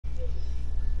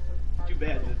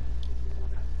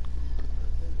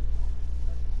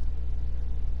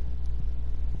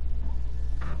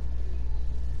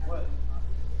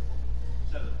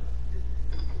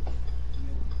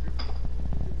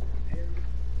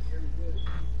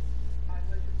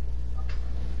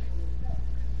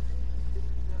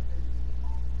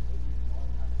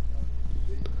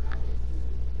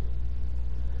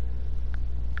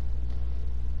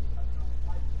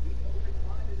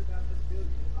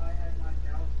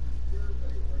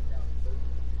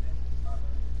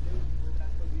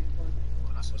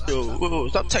Yo, whoa,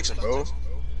 stop texting, bro.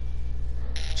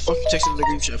 Fuck you texting in the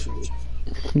group chat for me.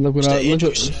 Look what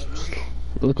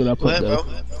look what I put ahead, though.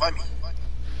 bro. Find me.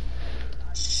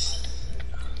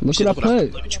 Look what I put.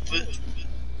 Look what you put.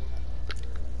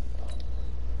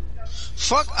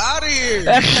 Fuck out of here!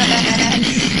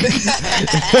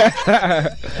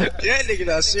 Yeah, nigga,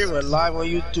 Nasir went live on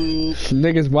YouTube.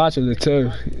 Niggas watching it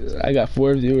too. I got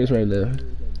 4 viewers right now.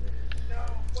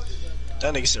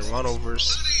 That nigga said Ronald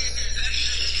verse.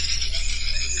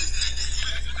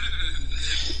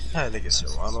 That nigga said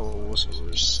Ronald was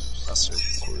verse. Nasir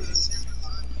recorded.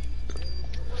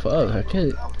 Fuck, I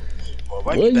can't. Well,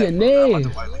 What's your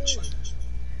name?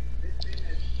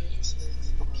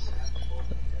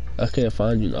 I can't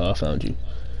find you. No, I found you.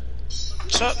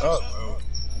 Shut up, bro.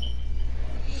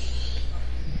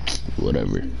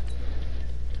 Whatever.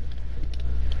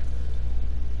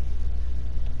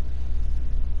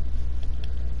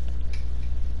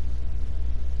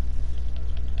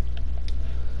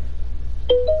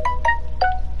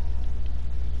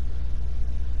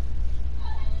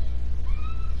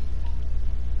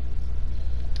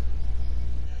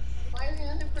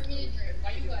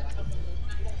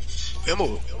 Emo,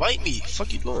 invite me.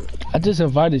 Fuck you doing? I just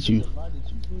invited you.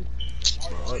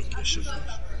 Alright, that shit.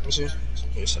 What's it?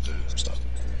 Okay, stop.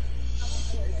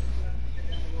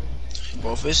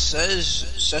 Bro, if it says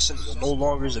session no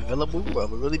longer is available, bro, I'm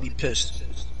gonna really be pissed.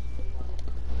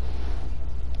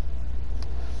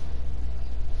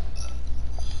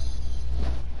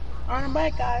 Alright, I'm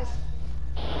back, guys.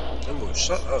 Emo,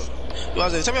 shut up. Yo, I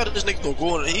was like, tell me how this nigga gonna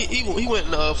go on. He went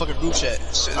in fucking group chat.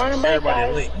 Everybody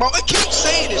in link. Bro, I keep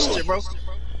saying this shit, bro.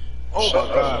 Oh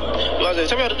my god. Yo, I was like,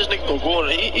 tell me how this nigga gonna go on.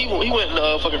 He went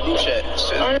in fucking group chat.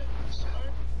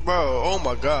 Bro, oh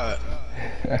my god.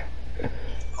 I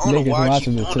don't know why I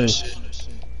keep doing this shit.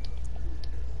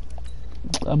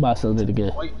 I'm about to send it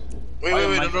again. Wait,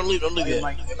 don't leave yet.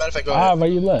 Matter of fact, go Ah, ahead. why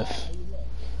you left?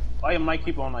 Why your mic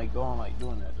keep on like going like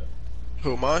doing that though?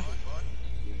 Who, mine?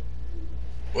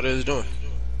 What is it doing?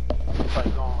 It's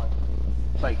like going like,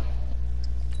 it's like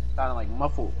sounding like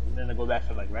muffled, and then it go back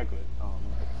to like regular. I don't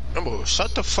know. Rambo,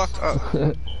 shut the fuck up.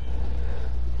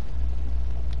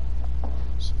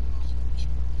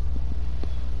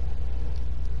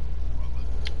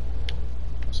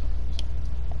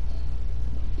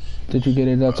 Did you get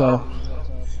it? That's all.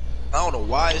 I don't know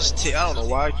why I don't know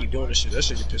why I keep doing this shit. That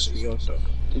shit pissing me off though.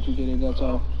 Did you get it? That's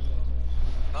all.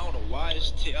 I don't know why I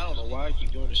don't know why I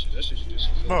keep doing this shit. That shit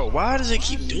pissing me off. Bro, why does it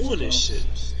keep doing this shit?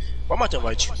 Why am I talking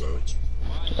about you, bro?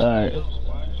 Alright.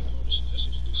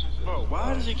 Bro,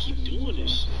 why does it keep doing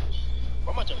this shit?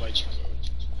 Why am I talking about you,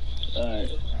 bro? Alright.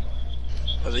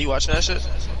 Are you watching that shit?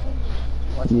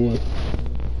 Yeah.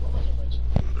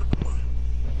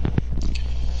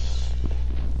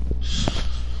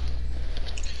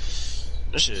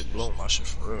 This shit blowing my shit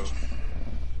for real.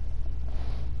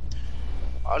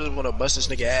 I just wanna bust this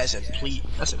nigga ass and pleat.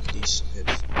 That's a piece.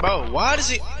 Bro, why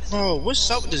does it? Bro, what's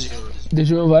up with this guy? Did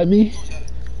you invite me?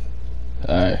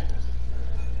 Alright.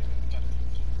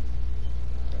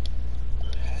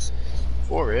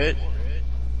 For it.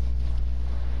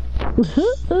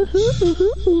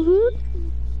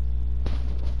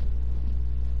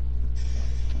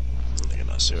 Nigga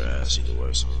not serious ass either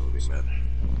way, so it really matter.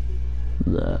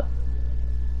 Nah.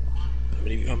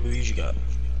 How many views you got?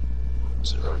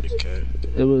 0 dickhead.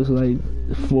 It was like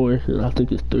 4, and I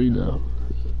think it's 3 now.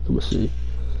 Let me see.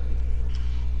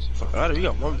 Fuck out of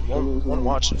here, you got one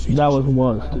watching. That was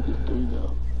 1. I think it's 3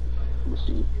 now. Let me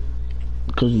see.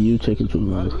 Because of you taking too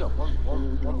long. You got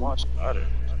one watching. Out of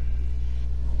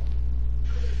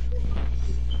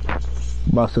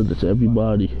I sent it to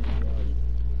everybody.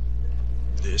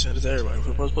 Yeah, send it to everybody.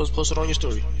 Post it on your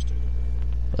story.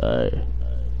 Alright.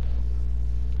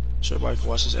 So everybody can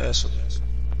watch his ass.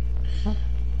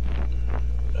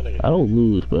 I don't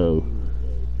lose, bro.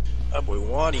 That boy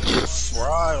Wani get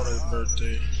fried on his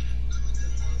birthday.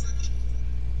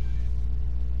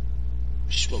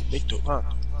 She smoked big dope, huh?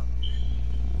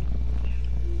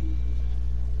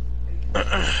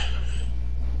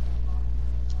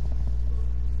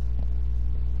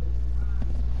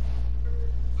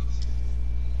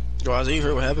 Yo, Isaiah, you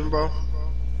heard what happened, bro?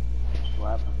 What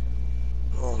happened?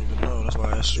 I don't even know. That's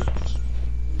why I asked you.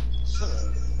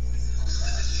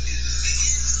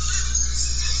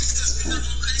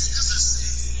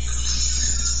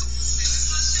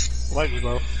 Like me,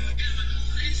 bro.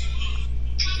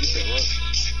 You said what?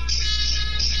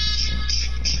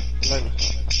 Like me.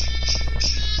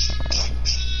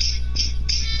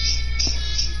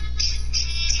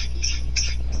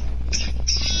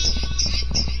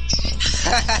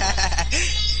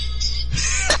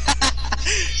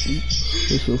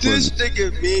 So this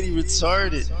nigga Manny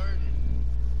retarded.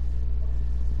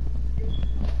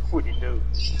 What you do?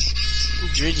 I'm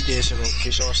drinking dancing on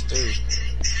Keyshawn State.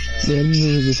 That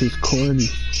nigga is corny.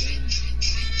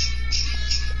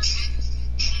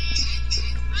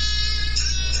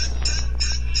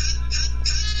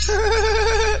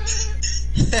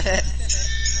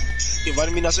 You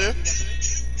invited me, Nasir?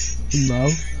 No.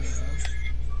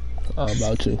 How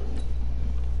about you?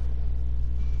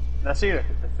 Nasir,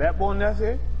 the fat boy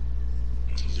Nasir?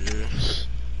 Yeah.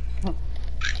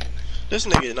 This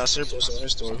nigga Nasir posted on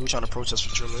his story who trying to protest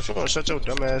for Truman. If you want to shut your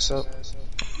dumb ass up.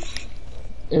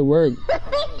 It worked. You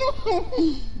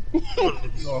wanted to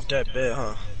be off that bed,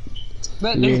 huh?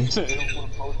 That nigga said he don't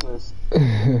want to protest.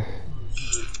 You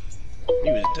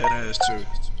was dead ass too.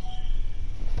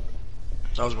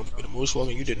 I was gonna be the most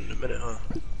walking you did in a minute, huh?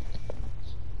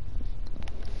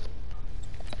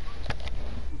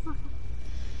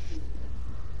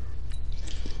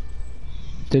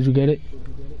 Did you get it?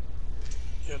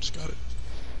 Yeah, I just got it.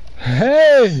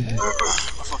 Hey!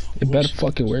 It better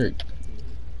fucking work.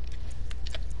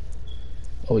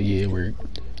 Oh yeah, it worked.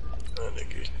 That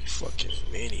nigga fucking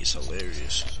Manny's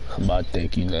hilarious. I'm about to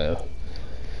thank you now.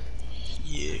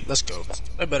 Yeah, let's go.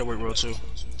 That better work real too.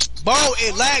 Bo,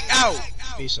 it lagged out!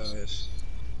 Peace out, ass.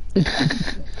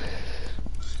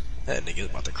 That nigga's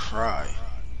about to cry.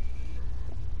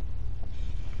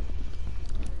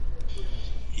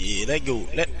 Yeah, let go.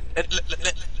 Let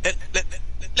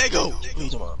go. What are you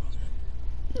talking about?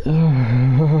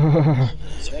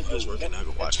 That's working. I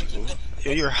go watch people.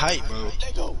 Yo, you're hype, bro.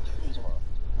 Let go.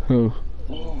 Who?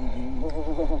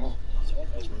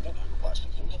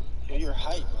 Yo, you're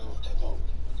hype, bro. Let go.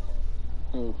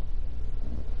 Who?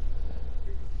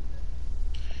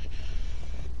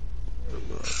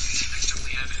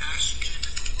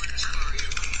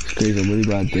 It's crazy. I'm really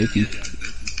about to thank you.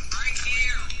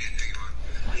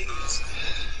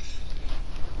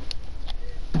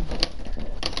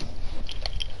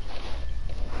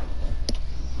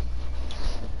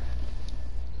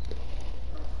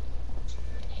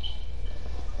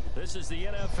 This is the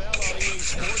NFL on EA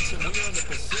Sports, and we are in the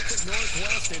Pacific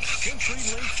Northwest at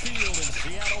CenturyLink Field in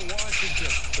Seattle,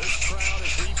 Washington. This crowd,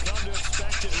 as we've come to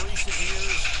expect in recent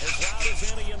years, as loud as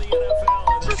any in the NFL,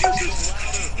 and it's even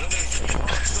louder when the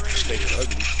Seahawks are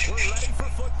introduced. We're ready for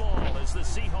football as the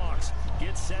Seahawks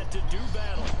get set to do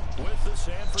battle with the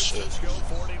San Francisco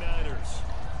 49ers.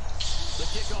 The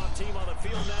kickoff team on the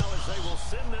field now as they will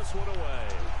send this one away.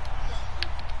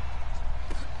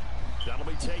 That'll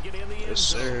be taken in the end zone. Yes,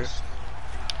 sir.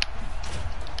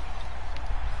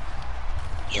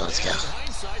 Yeah, let's go.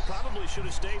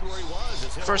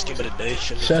 First game of the day.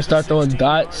 Should I start throwing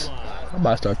dots? I'm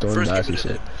about to start throwing dots and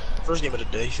shit. First game of the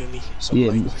day, feel me?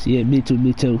 Yeah, me too,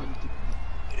 me too.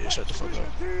 Yeah, shut the fuck up.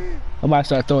 I'm about to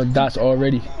start throwing dots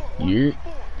already. Yeah.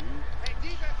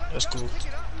 That's cool.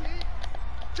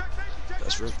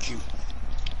 That's real cute.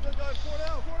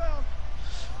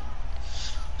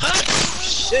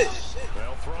 Shit.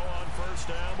 They'll throw on first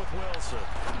down with Wilson.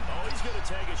 Oh, he's going to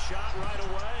take a shot right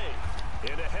away.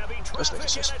 Into heavy traffic, and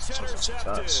it's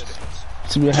intercepted.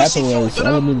 See, what happened was,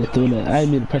 I didn't mean to do that. I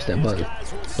didn't mean to press that button.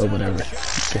 But whatever. You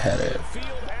can have that.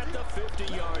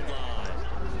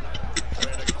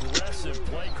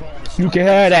 You can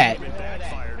have that.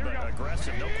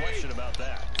 Aggressive, no question about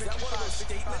that. Is that one of those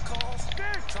statement calls?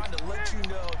 Trying to let you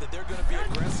know that they're going to be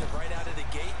aggressive right out of the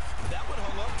gate. That one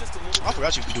hung up just a little bit. I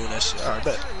forgot you'd be doing that shit. Alright,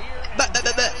 bet.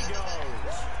 Bet.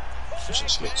 You should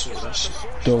skip too, that shit.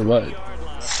 Doing what?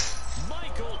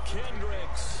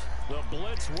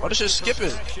 Oh, this shit's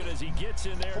skipping.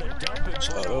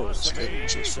 Oh, it's skipping.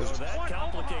 So that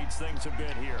complicates things a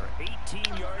bit here.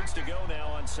 18 yards to go now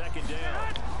on second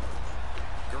down.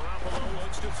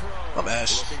 I'm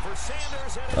ass.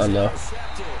 I know.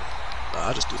 Nah,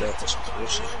 I just do that. That's some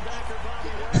bullshit.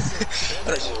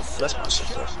 That's my shit,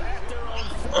 though.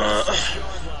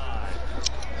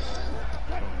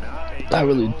 I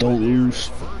really don't lose.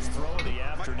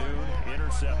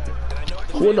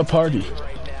 Who in the party?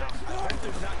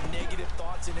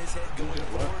 In his head going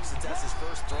forward since that's his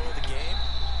first throw of the game.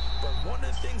 But one of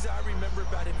the things I remember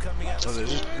about him coming out of school.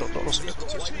 No, He's able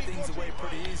to wipe things away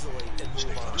pretty easily and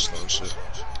move on. Slow shit.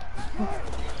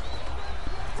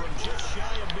 From just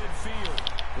shy of midfield,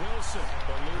 Wilson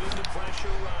eluding the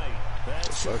pressure right.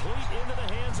 That's complete into the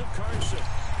hands of Carson.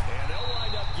 And they'll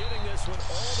wind up getting this one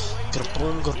all the way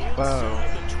down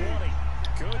inside the 20.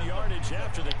 Good yardage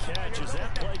after the catch. Is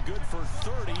that play good for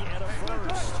 30 and a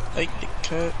first? Take the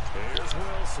cut. Here's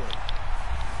Wilson.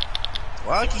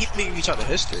 Why keep thinking reach out the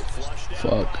history?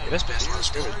 Fuck. Yeah, that's best line of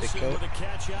scrimmage, big cut. With a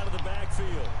catch out of the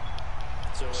backfield.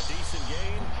 So a decent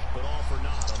gain, but all for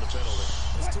naught on the penalty.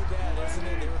 It's too bad, isn't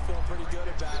it? They were feeling pretty good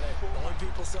about it. Only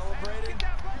people celebrating.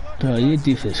 Oh, your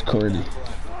defense corny.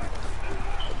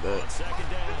 On second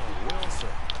down, Wilson.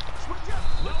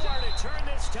 Nowhere to turn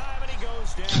this time, and he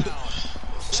goes down.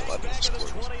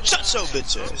 Shut your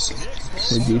bitch ass.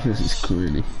 Your defense is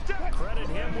corny.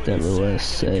 That was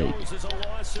sick.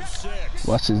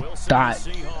 Watch his dot.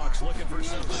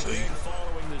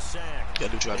 Gotta do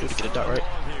what you gotta do to get a dot right.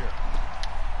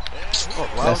 Oh,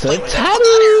 wow. That's a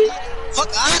tatty.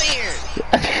 Fuck out of here!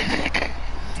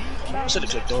 I should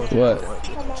have clicked on. What?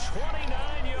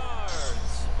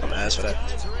 I'm gonna ask for that.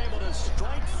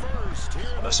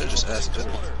 Nasir just asked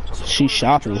better. She's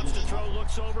shopping.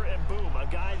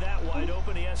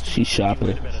 She's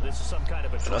shopping.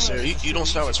 Nasir, you don't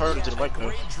sound retarded to the mic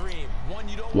though.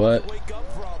 What?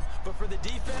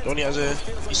 Don't he, Isaiah?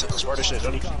 He said the smarter shit,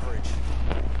 don't he? And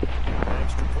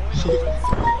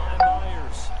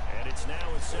it's now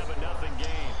a 7-0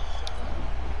 game.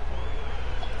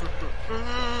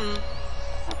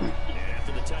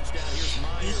 After the touchdown, here's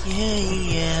Myers.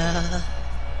 Yeah.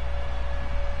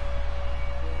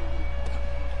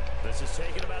 This is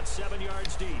taken about 7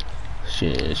 yards deep.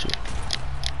 Shit.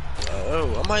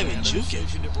 Oh, I'm not even juking.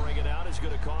 To bring it out is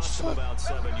going to cost him about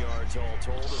 7 yards all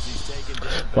told as he's taken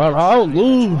down. But I'll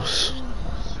lose.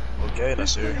 Okay,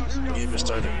 Nasir. Game is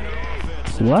started.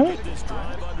 What?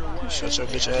 Shut your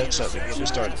bitch ass up and get it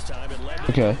started.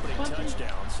 Okay.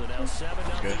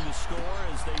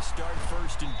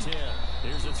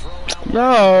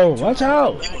 No, watch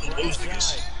out. Just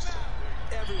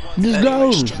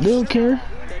go. They don't care.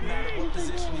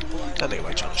 That nigga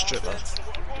might try to strip, man.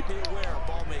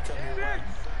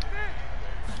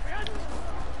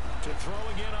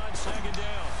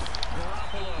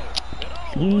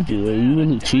 You do it. You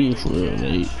really cheating for real,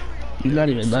 mate. You're not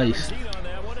even nice.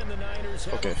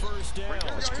 Okay.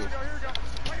 That's cool.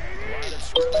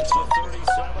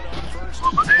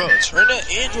 Bro, turn that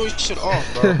Android shit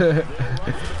off, bro.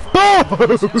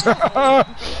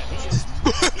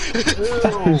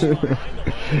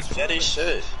 That is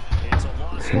shit.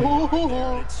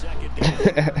 Plays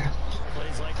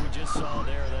like we just saw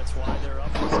there, that's why they're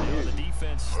up now. The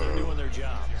defense, they're doing their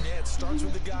job. Yeah, it starts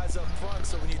with the guys up front,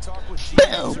 so when you talk with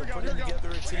GMs or putting together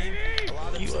a team, a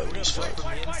lot of them are going to play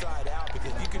from the inside out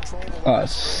because you control the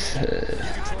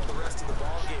rest of the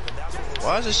ball game, and that's what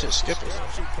why is this shit skipping? they're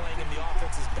actually playing in the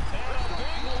offense's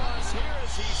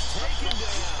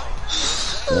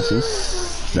That's a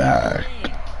sack.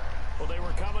 Well, they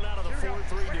were coming out of the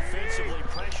 4-3 defensively,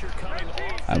 pressure coming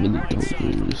off. I really don't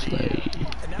lose. Like,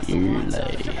 you're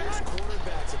like.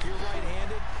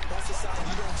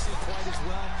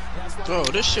 Bro,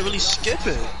 this shit really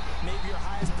skipping.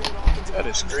 That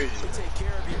is crazy.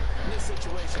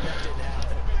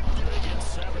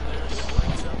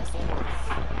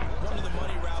 One of the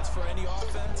money routes for any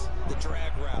offense, the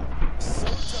drag route. So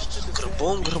tough to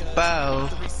defend.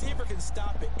 The receiver can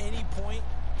stop at any point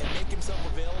and make himself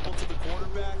available to the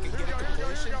quarterback and get a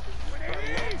completion. But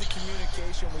I love the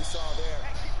communication we saw there.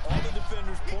 All the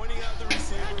defenders pointing out the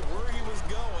receiver where he was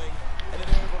going, and then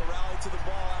they were able to rally to the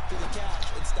ball after the catch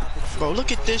and stop it. Bro,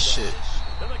 look at this shit.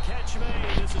 And the catch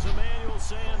made. This is Emmanuel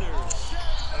Sanders.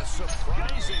 A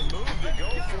surprising move to go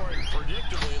for it.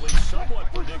 Predictably, at least somewhat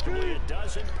predictably, it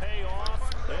doesn't pay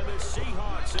off. And the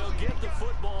Seahawks, they'll get the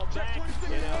football back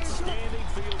in outstanding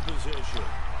field position.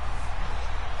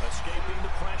 Escaping the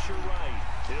pressure right.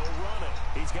 He'll run it.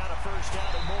 He's got a first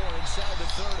down and more inside the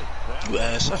 30. You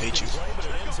ass, I hate you. Play, but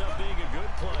it ends up being a good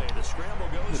play. The scramble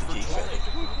goes for 20.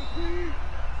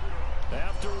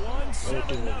 After one,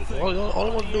 7-0. All I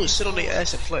want to do is sit on their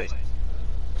ass and play.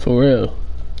 For real.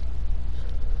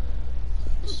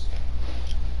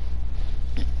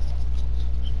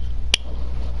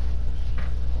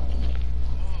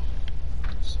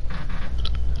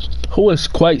 Who is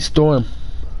Quite Storm?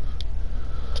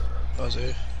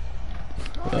 Isaiah.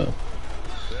 Oh. They'll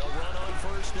run on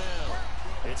first down.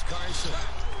 It's Carson.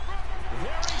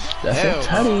 That's a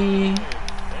tutty. And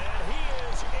he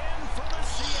is in for the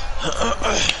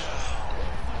Seattle.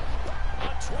 A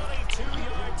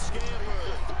 22-yard scamper.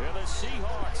 And the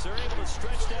Seahawks are able to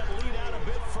stretch that lead out a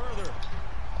bit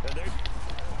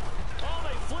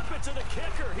to the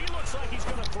kicker. He looks like he's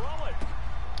going to throw it.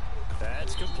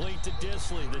 That's complete to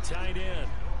Disley, the tight end.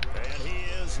 And he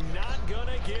is not going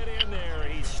to get in there.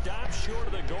 He stops short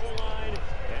of the goal line,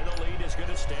 and the lead is going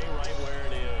to stay right where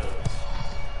it is.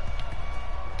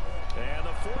 And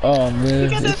the Oh man, you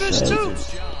got that bitch too.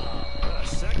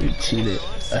 You cheated.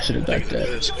 I should have got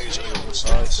that.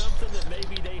 Something that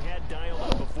maybe they had dialed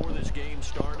up before this game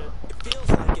started. It feels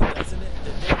like it, doesn't it?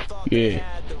 That they thought they Yeah.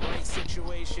 had the right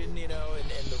situation, you know, and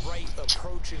the right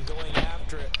approach in going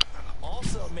after it.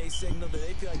 Also may signal that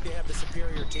they feel like they have the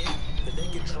superior team, that they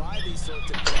can try these sorts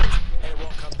of things, and it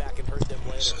won't come back and hurt them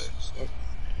later. Here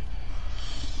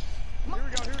we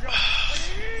go.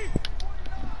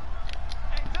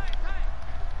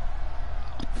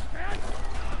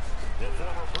 The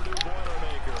former Purdue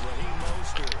Boilermaker, Raheem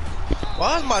Mostert.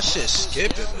 Why is my shit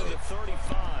skipping, To man?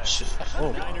 35. Shit.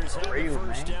 Oh, Niners have the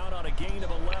first down on a gain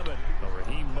of 11. Well,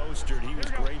 Raheem Mostert, he was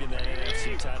great in that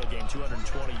NFC title game,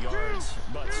 220 yards.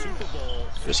 But Super Bowl,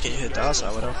 just can't hit the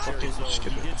outside without fucking he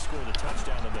skipping. did score the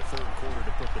touchdown in the third quarter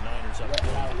to put the Niners up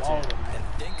 20-10. And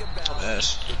think about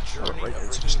Ass. the journey Right of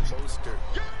into Raheem this. Mostert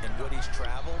and what he's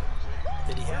traveled.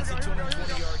 That he has a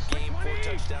 220-yard game, 4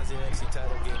 touchdowns in the NFC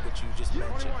title game that you just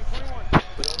mentioned.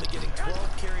 But only getting 12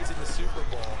 carries in the Super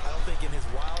Bowl, I don't think in his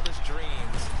wildest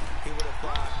dreams he would have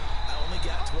thought, I only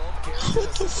got 12 carries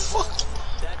in the Super Bowl.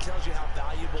 That tells you how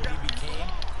valuable he became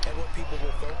and what people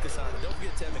will focus on. And don't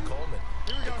forget Tevin Coleman,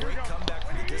 a great comeback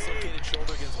from the dislocated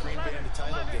shoulder against Green Bay in the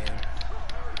title game.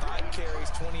 5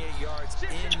 carries, 28 yards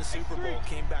in the Super Bowl,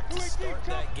 came back to start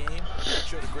that game,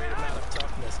 showed a great amount of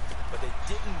toughness, but they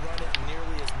didn't run it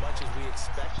nearly as much as we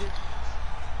expected,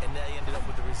 and they ended up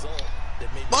with the result that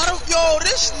made Yo,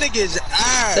 this nigga's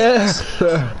ass.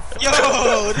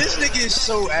 Yo, this nigga is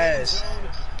so ass.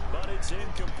 But it's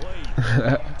incomplete.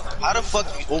 How the fuck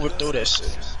you overthrow that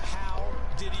shit? How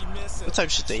did he miss it? What type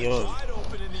of shit they on? Wide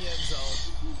open in the end zone.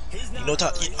 He's You know,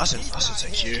 I said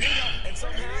text you.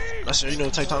 Nasir, you know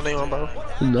what type time they on, bro?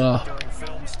 Nah. During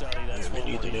film study, that's Yeah,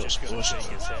 we need to know just gonna bullshit.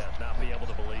 shake his head, not be able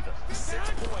to believe it. 6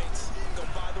 points go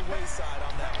by the wayside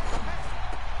on that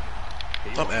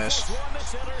one. I'm ass.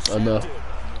 I know.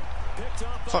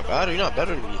 Fuck out of you're not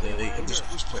better than me. I'm just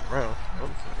playing around.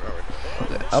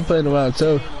 I'm playing around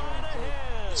too.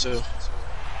 So,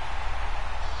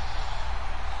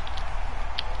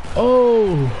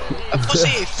 Oh! pussy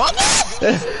ain't fuck.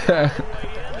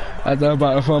 I thought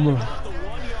about it from him.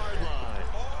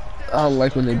 I don't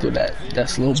like when they do that. That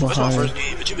slow That's my behind. first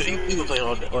game, but you been playing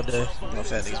all day. My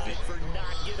fat niggas be.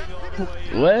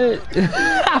 What?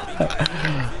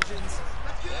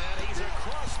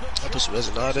 I pussy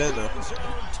wasn't not in though.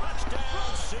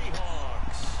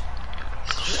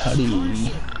 How do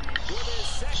you?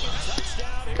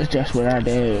 That's just what I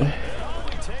do.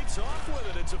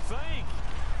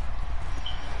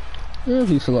 Yeah,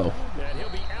 he's slow.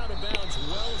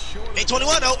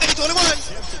 821 though, 821.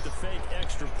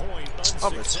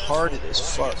 I'm retarded as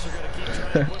fuck.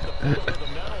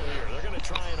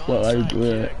 Well, I do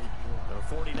it.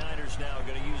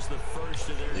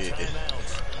 Yeah.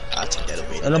 I'll take that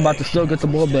away. And I'm about to still get the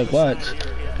ball back. Watch.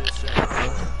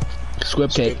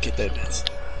 Squib cake. Get that bitch.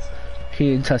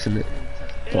 He ain't touching it.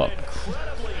 Fuck.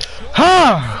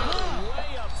 Ha!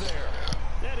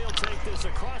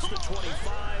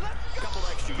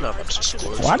 Not about to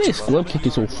score. Why they squib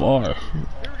kicking so far?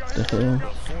 The hell?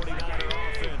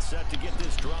 Set to get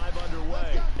this drive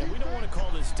underway. And we don't want to call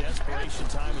this desperation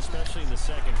time, especially in the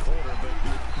second quarter, but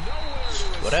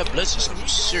Well, that blitz is something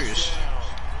serious.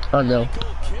 I know.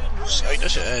 Hey, that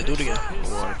shit, do it again.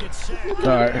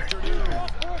 Alright.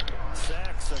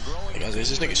 Hey guys, is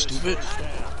this nigga stupid?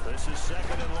 This is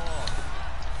second and long.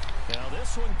 Now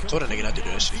this one Told that nigga not to do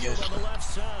that shit again. on the left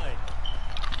side.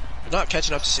 You're not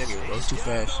catching up to Samuel, bro. It's too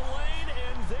fast.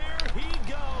 And there he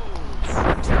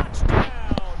goes.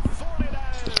 Touchdown,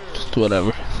 49ers.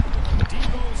 Whatever.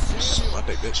 My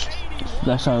big bitch.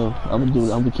 That's how I'm gonna do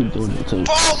it. I'm gonna keep doing it too.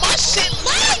 Bro, my shit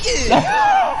lagging!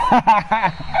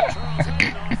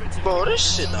 Bro, this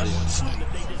shit not even funny.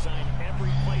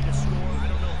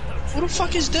 Who the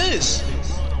fuck is this?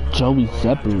 Joey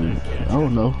Zeppelin. I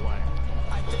don't know.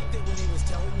 I think that when he was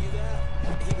telling you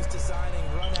that, he was designing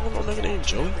run I don't know nigga named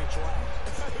Joey.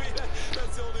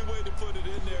 That's the only way to put it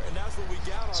in there, and that's what we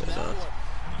got on that one.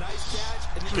 Nice catch,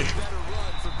 and then a better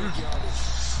run for big yardage.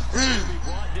 Be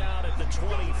brought down at the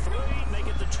 23, make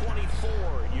it the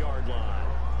 24-yard line.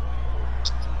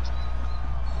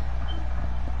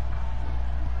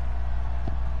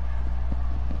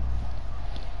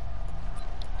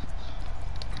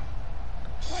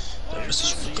 This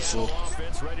is beautiful.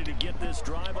 Offense ready to get this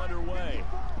drive underway.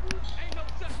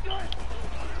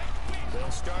 They'll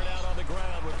They'll start out on the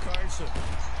ground with Carson.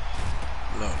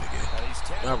 No,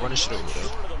 nigga. Not running shit over there.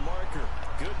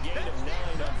 Good gain of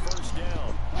 9 on first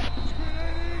down.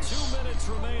 2 minutes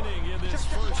remaining in this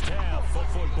first half of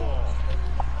football.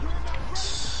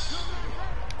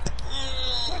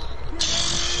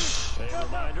 A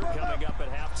reminder, coming up at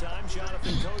halftime,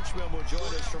 Jonathan Coachman will join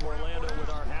us from Orlando with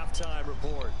our halftime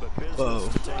report. But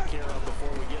business to take care of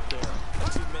before we get there. A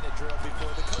 2-minute drill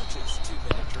before the coaches'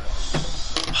 2-minute drill.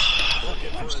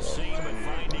 Looking for a seam and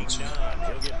finding none.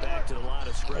 He'll get back to the line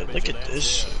of scrimmage. Look at this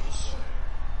shit.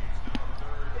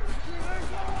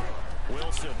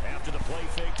 Wilson after the play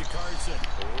fake to Carson.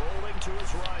 Rolling to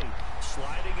his right.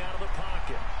 Sliding out of the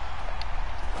pocket.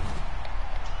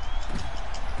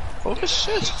 Oh,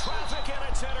 shit. Traffic and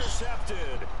it's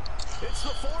intercepted. It's the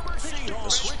former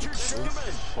Seahawk, Richard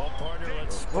Sherman. Well, partner,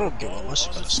 let's go on the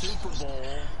Super Bowl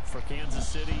for Kansas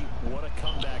City. What a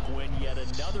comeback win. Yet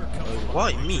another comeback.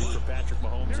 Why me? For Patrick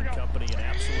Mahomes and company. An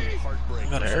absolute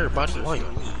heartbreak. Got everybody. Why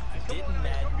me? Didn't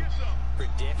Madden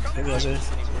predict? Maybe I said.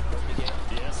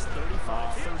 Yes, 35-31,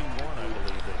 I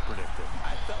believe they predicted.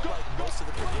 I felt like most of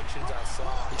the predictions I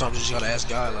saw. Sometimes you just gotta ask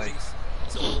God, like,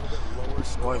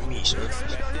 why me, sir?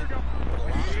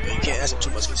 But you can't ask him too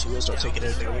much because he will start taking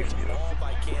everything away from you.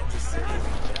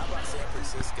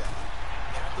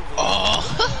 Oh!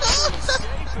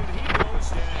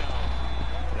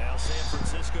 Now San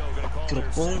Francisco gonna call Get a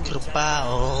boom, get a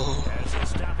bow. as they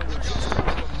stop it with just over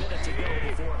a minute to go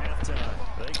before halftime.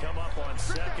 They come up on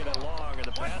 2nd and long, and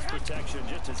the pass protection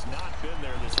just has not been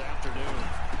there this afternoon.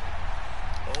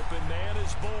 Open man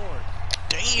is born.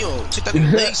 Damn, took that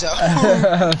nigga legs out.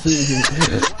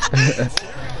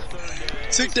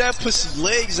 Took that pussy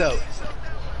legs out.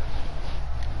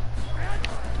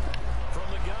 From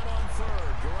the gun on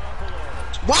 3rd,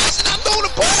 Garoppolo. Why is it not throwing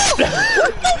the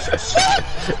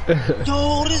ball?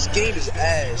 Yo, this game is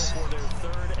ass. For their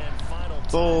 3rd and final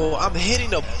Bro, I'm hitting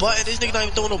the button. This nigga not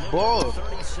even throwing the ball.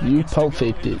 You pump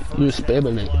faked it. You was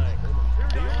spamming it.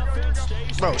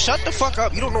 Bro, shut the fuck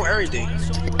up. You don't know everything.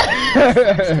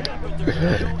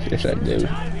 Yes, I do.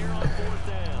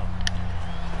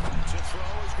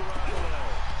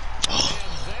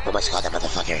 Oh my god, that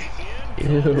motherfucker.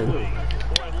 Ew.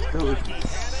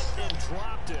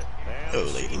 Yo,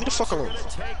 like, leave me the fuck alone.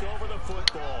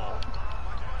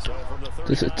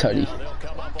 This is tutty.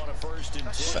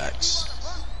 Facts.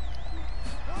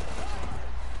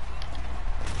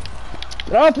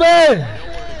 Get off me!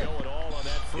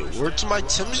 Yo, word to my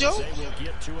Tims, yo?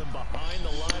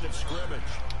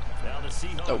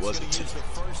 That wasn't Tim.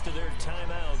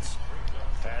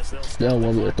 They don't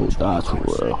want me to throw dots for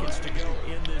real.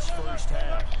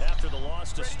 After the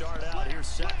loss to start out, here's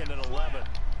 2nd and 11.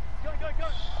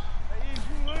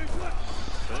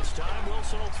 This time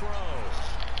Wilson will throw.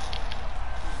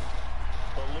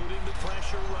 Eluding the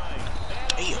pressure right.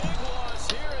 And a big loss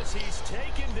here as he's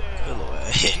taken down.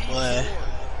 Hit, boy.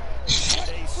 A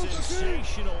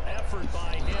sensational effort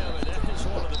by him, and that is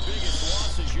one of the biggest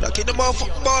losses you've Now get the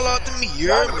motherfucking ball out to me, you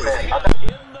heard me?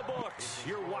 in the books.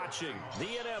 You're watching the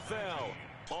NFL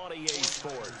on EA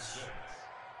Sports.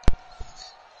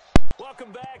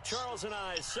 Welcome back. Charles and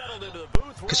I settled into the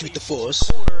booth. Cause you with the force.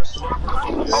 Okay,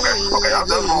 that's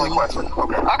the only question.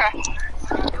 Okay.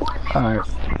 Alright.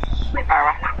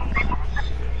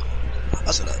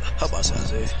 I said, how about that,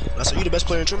 Isaiah? I said, you the best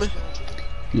player in Truman?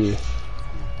 Yeah.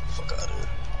 Fuck out of here.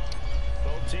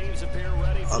 Both teams appear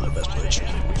ready for I'm the best player in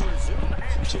Truman. we resume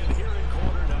action here in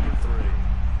quarter number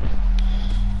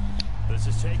 3. This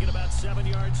is taken about 7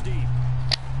 yards deep.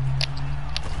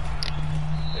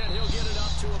 And he'll get it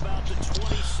up to about the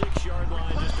 26-yard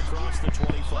line, just across the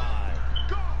 25.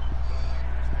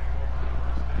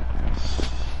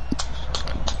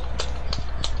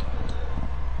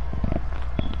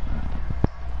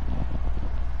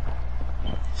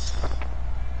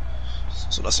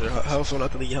 So Nasir, how far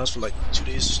not to leave your house for like 2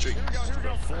 days straight?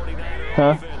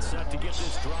 Huh?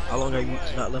 How long have you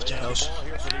not left your house?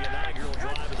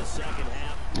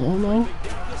 I don't know.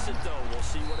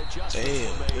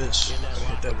 Damn, bitch. I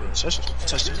hit that with such a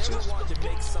touchdown too.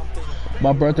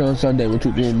 My birthday on Sunday. What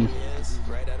you getting me?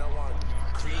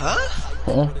 Huh?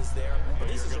 Huh?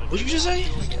 What'd you just say?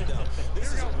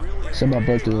 Said my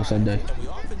birthday on Sunday.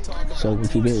 So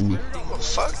what you getting me? What the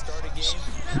fuck?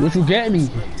 What you getting me?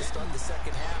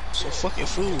 Some fucking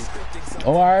food.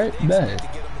 Oh, alright, bet.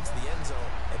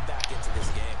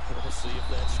 We'll see if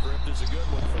that script is a good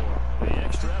one for him. The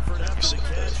extra effort after the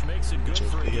catch makes it good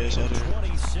for him.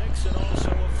 26 and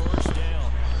also a first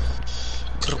down.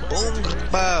 Boom,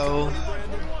 bow.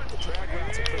 The drag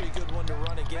route's a pretty good one to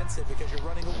run against it because you're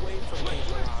running away from the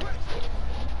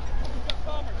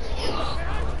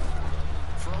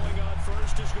Throwing on first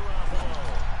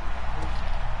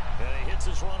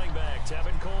Steelers running back,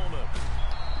 Tevin Coleman.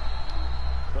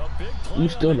 You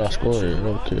still not scoring, I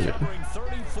don't care.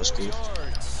 That's cool.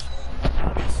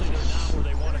 Obviously, they're not where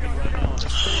they want to be right now. Big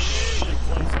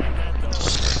plays like that, though,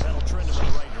 that'll trend them in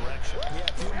the right direction. Yeah,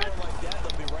 a few more like that,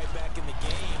 they'll be right back in the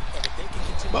game. And if they can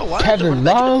continue, Bro, why Kevin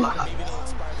Love? maybe they'll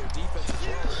inspire their defense as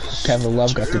well. Kevin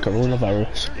Love got the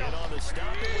coronavirus. And on the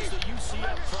stop, it was the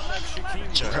UCF fullback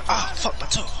Shaquem. Ah, fuck my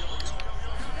toe.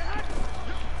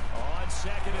 On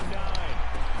 2nd and 9,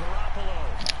 Garoppolo.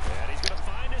 And he's going to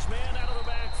find his man out of the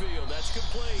backfield. That's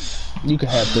complete. You can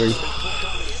have 3.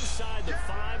 Inside the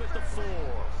 5 at the 4.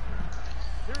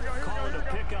 Calling a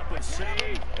pickup and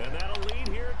save, and that'll lead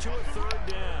here to a 3rd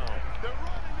down.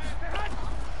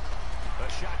 A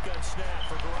shotgun snap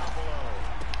for Garoppolo.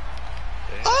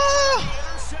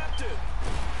 Intercepted.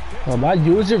 Oh, my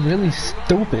user really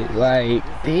stupid. Like,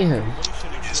 damn.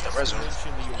 It's the resume.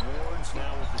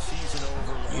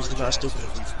 Usually not stupid.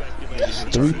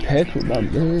 3 picks with my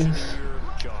man.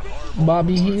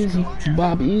 Bobby Easy.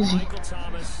 Bobby Easy.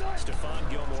 Stephon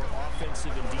Gilmore,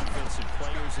 offensive and defensive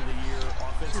players of the year,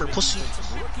 offensive and defensive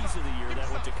rookies of the year. That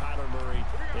went to Kyler Murray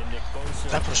and Nick Bosa.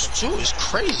 That pursuit is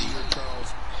crazy.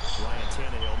 Charles, Ryan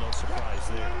Tannehill, no surprise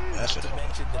there. That's what To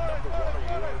mention the #1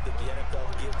 award that the NFL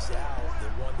gives out, the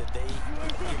one that they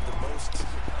give the most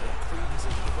credence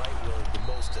is the right word, the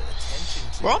most attention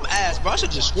to. Bro, I'm ass, bro. I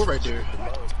should just score right there.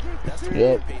 That's the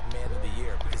Yep. paid man of the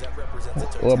year because that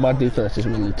represents a Well, my defense is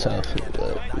really tough,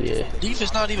 but yeah.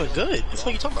 Defense not even good. What the fuck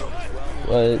are you talking about?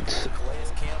 But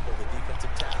Campbell, the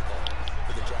defensive tackle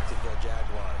for the Jacksonville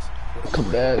Jaguars.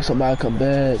 come back, somebody come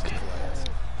back.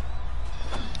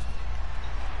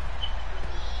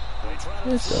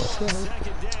 It's so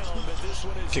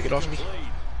Kick it off me.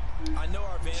 I know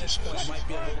our vantage point might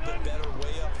be a little bit better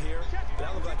way up here, but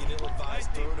that looked like an ill-advised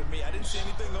throw to me. I didn't see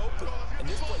anything open, and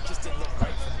this play just didn't look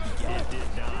right from the beginning. It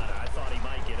did not. I thought he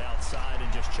might get outside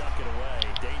and just chuck it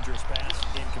away. Dangerous pass,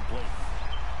 incomplete.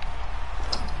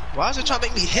 Why is it trying to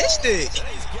make me hit stick?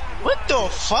 What the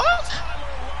fuck?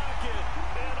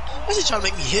 Why is it trying to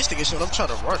make me hit stick and shit when I'm trying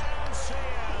to run?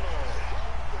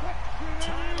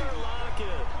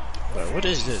 Bro, what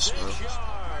is this, bro?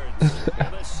 The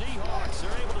Seahawks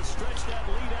are able to stretch that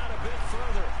lead out a bit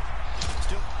further.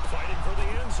 Still fighting for the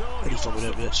end zone. What are you fucking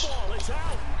that bitch? It's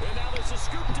out. And now there's a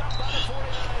scooped up by the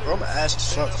 49ers. Bro, my ass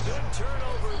is fucked. Good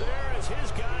turnover there as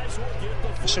his guys will get the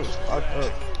That shit was fucked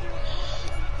up.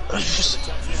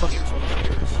 Fucking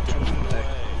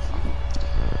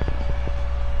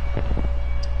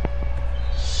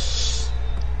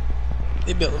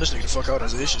they built this nigga the fuck out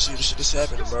as they should see this shit is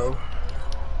happening, bro.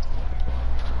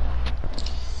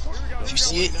 If you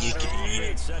see it, you can eat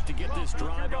it. Set to get this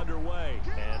drive underway.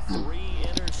 And 3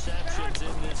 interceptions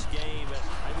in this game.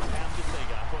 I would have to think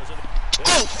I wasn't.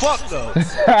 Oh fuck no!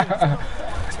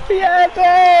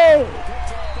 Yeah,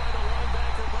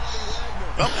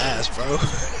 I'm ass, bro.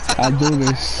 I do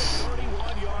this.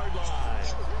 31-yard line.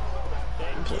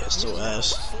 Yeah, still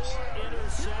ass. 4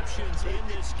 interceptions in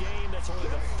this game. That's only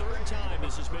the 3rd time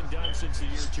this has been done since the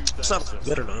year 2000. It's not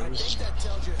better than I'm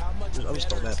just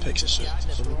throwing that picks and shit.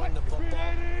 If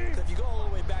you go all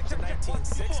the way back to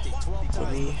 1960, 12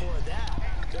 times before that,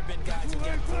 there have been guys who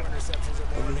get 4 interceptions or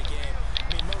more in a game.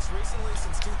 I mean, most recently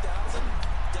since 2000.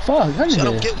 Fuck, I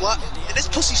don't get why. And this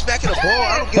pussy smacking the ball.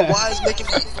 I don't get why he's making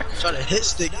me trying to hit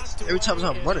stick every time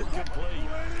I'm running.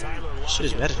 Shit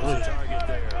is mad at me. Target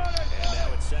there. And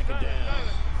now it's 2nd down.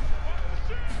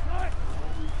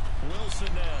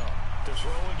 Wilson now to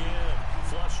throw again.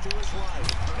 Flush to his right.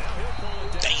 Now he'll pull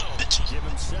it down. Damn, bitch. Give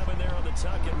him 7 there on the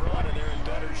tuck and run, and they're in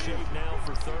better shape now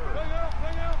for 3rd.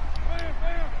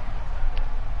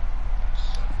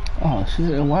 Oh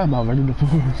shit, why am I running the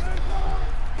ball?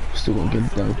 Still gonna get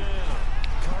it though.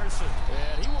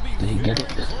 Did he get it?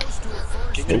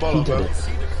 Get the ball up, bro.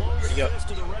 Yep.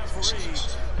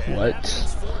 What?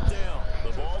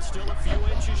 The ball's still a few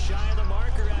inches shy of the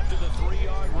marker after the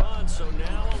 3-yard run, so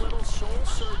now a little soul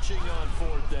searching on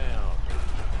 4th down.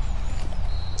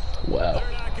 Wow.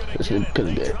 This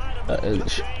couldn't get an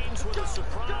inch. With a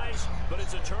surprise, but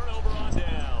it's a turnover on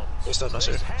down. Good stuff,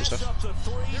 Nasir. Good stuff. Up to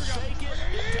 3, take it.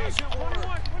 It doesn't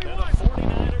work. And the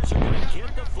 49ers are going to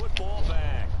get the football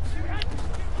back.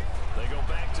 They go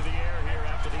back to the air here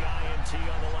after the INT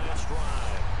on the last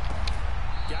drive.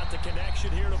 Got the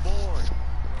connection here to Bourne.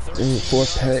 4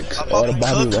 picks, all the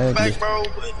Bobby come back, Wagner. bro.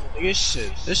 This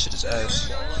shit is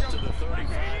ass. To the 35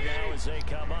 now as they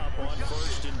come up on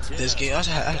 1st and 10. This game, I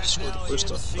had to score the first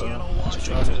stuff. It's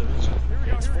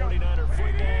 49er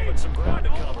football, but some ground to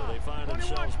cover. They find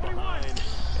themselves behind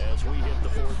as we hit the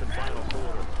 4th and final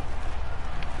quarter.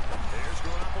 There's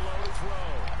Garoppolo to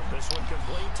throw. This one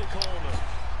complete to Coleman.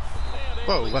 And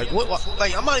Bro, like what?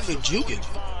 Like I'm not even juking.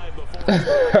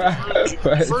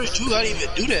 First juke, I didn't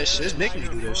even do that shit. It's making me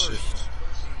do that shit.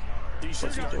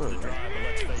 What you doing, man? I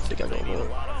think I go wrong.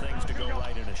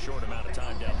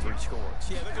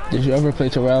 Did you ever play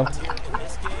Terrell?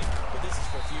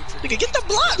 Nigga, get the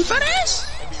block, fat ass!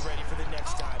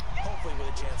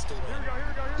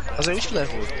 I was like, what you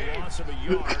laughing with?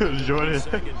 Jordan.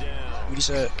 What you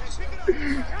said?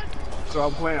 So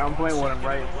I'm playing with him, right?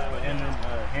 Playing with him and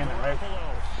Hannah, right?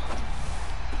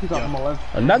 He's off my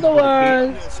left. Another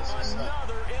one!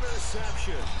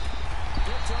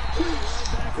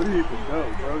 Where do you even go,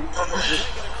 bro?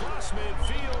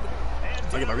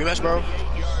 I get my rematch, bro?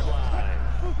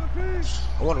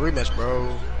 I want a rematch,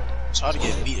 bro. It's hard to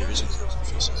get beat every single time.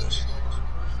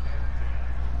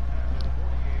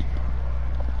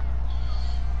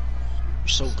 You're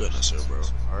so good, Nasir, bro.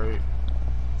 Alright?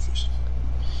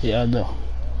 Yeah, I know.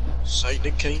 Sight,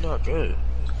 nigga, K, not good.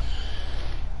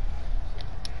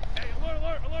 Hey,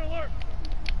 alert!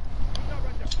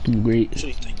 I'm great.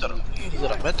 You thought I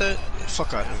meant that?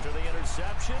 Fuck out of here. After the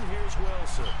interception, here's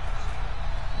Wilson.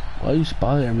 Why you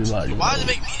spying everybody? Why does it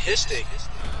make me his thing?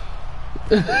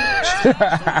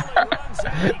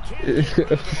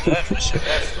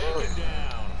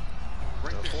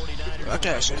 I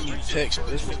got so many picks, but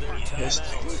this making me his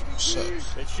thing.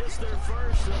 It's just their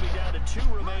first. They'll be down to 2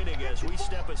 remaining as we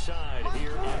step aside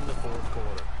here in the 4th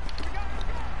quarter.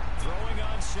 Throwing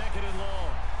on 2nd and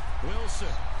long. Wilson.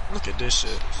 Look at this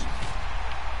shit.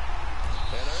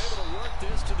 And they're able to work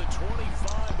this to the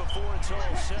 25 before it's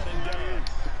all said and done.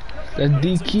 That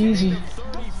D-Keezy.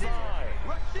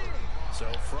 So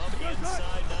from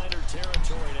inside Niner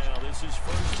territory now, this is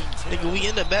 1st and 10. Nigga, we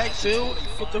in the backfield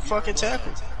with the fucking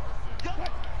tackle.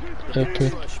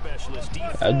 Okay.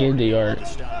 I'll give the yard. On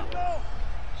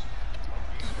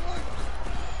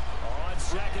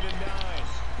 2nd and 9,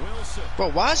 Wilson.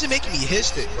 Bro, why is it making me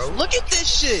his thing, bro? Look at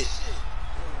this shit.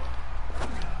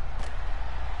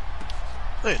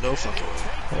 There ain't no fucking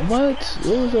way. What?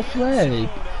 It was a flag. Yo,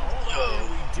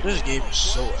 this game is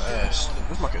so ass.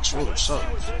 Where's my controller?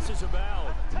 Something. This is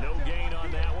about no gain on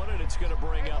that one, and it's going to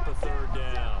bring up a 3rd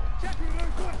down.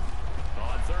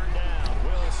 On 3rd down,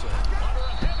 Wilson under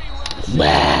a heavy rush.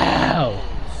 Wow.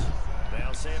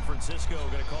 Now San Francisco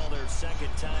going to call their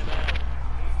 2nd timeout.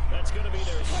 That's going to be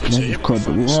their You called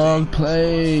the wrong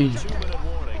play. 2-minute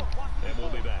warning, and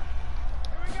we'll be back.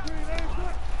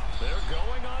 They're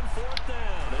going on 4th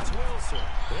down. It's Wilson.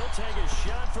 He'll take a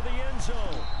shot for the end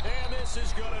zone, and this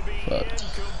is going to be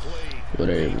incomplete.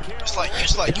 Whatever.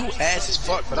 It's like you ass as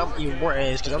fuck, but I'm even more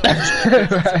ass because I'm.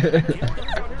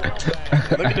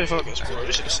 Look at the fucking score.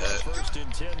 This shit is sad. 1st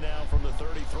and 10 now from the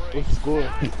 33. What's the score?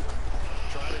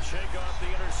 Trying to shake off the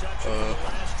interception from the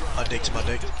last drive. My dick to my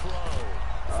dick.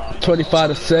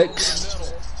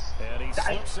 25-6. And he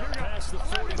slips up past the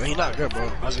 40. But he not good,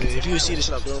 bro. I said, if you see this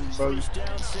shit I'm doing, bro, you know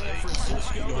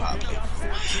how I play.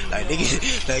 Like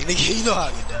nigga, you know how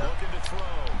I get down. Looking to throw.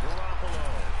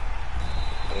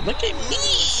 Garoppolo. Look at me.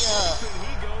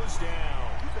 He goes down.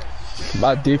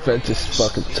 My defense is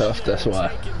fucking tough, that's why.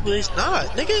 But it's not,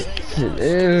 nigga. It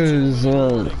is.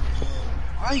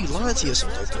 Why are you lying to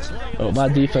yourself like this? Oh, my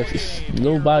defense is.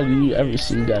 Nobody you ever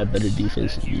seen got a better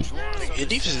defense than me. Your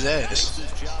defense is ass.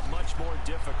 Job much more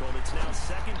difficult. It's now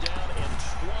 2nd down and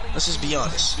 20. Let's just be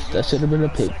honest. That should have been a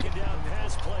pick. 2nd down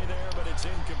pass play there, but it's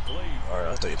incomplete. Alright,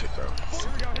 I'll throw you a pick, bro. An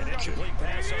incomplete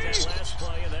pass on that last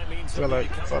play, and that means Feel like,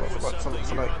 on 3rd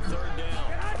down.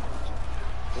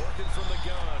 Working from the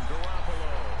gun,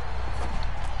 Garoppolo.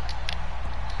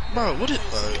 Bro, what is?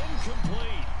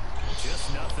 Incomplete.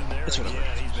 Just nothing there That's what I'm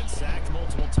again. He's been sacked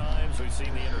multiple times. We've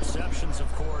seen the interceptions,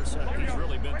 of course. He's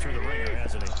really been through the ringer,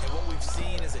 hasn't he? And what we've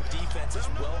seen is a defense is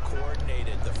well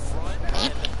coordinated. The front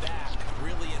and the back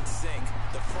really in sync.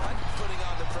 The front putting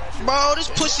on the pressure. Bro, this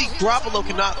pussy Garoppolo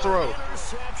cannot throw.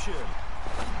 Interception.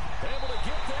 Able to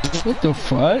get that. What the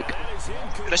fuck?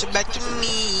 That's it back to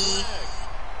me.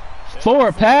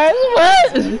 4 pass?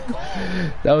 What?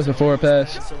 That was a 4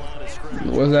 pass.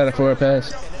 Was that a 4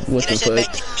 pass? What the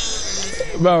fuck?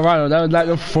 Bro, Ronald, that was not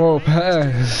a 4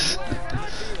 pass.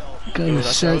 What kind of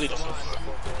shit?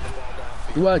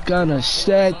 What kind of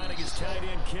shit?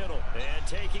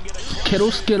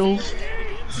 Kittle Skittle.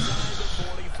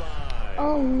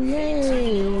 Oh,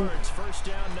 yeah.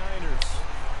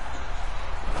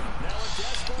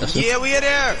 Yeah, we are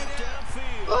there.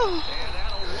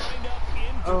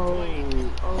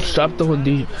 Stop throwing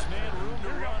deep.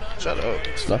 Shut up.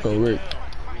 It's not gonna work.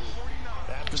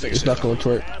 It's not gonna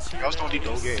twerk. I was throwing deep the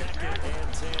whole game.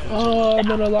 Oh, I'm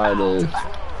in a line there.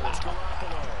 Flushed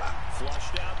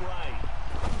out right.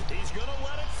 He's gonna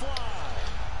let it fly.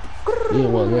 You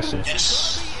didn't want to listen.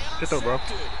 Yes. Good throw, bro.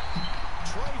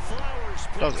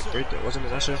 That was a great throw, wasn't it,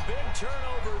 Nasir?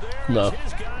 No.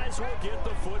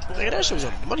 Nigga, that shit was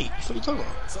on money. What are you talking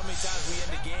about? So many times we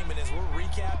end the game, and as we're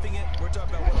recapping it, we're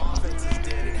talking about what offenses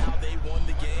did and how they won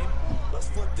the game. Let's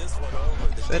flip this one over.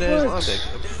 Fat ass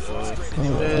linebacker.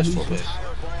 Fat ass fullback.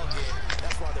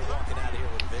 That's why they're walking out of here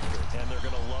with a victory. And they're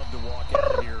going to love to walk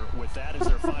out of here with that as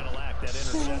their final act, that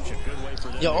interception. Good way for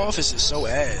them. Your offense is so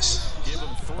ass.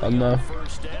 I know.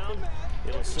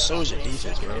 So is your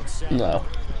defense, bro. No.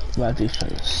 My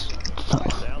defense. No.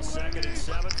 Now 2nd and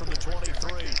 7 from the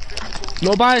 23.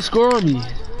 Nobody scored on me.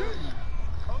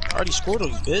 I already scored on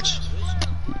you, bitch.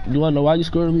 You wanna know why you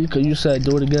scored on me? Cause you said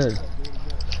do it again.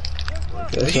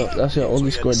 That's your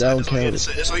only score down count.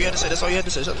 That's all you had to say. That's all you had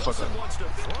to say. Shut the fuck up.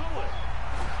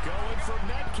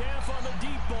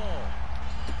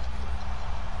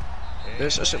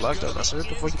 Bitch, that shit locked up. I said, what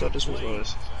the fuck you thought this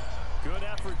was? I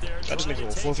just nigga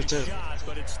on 4th and 10.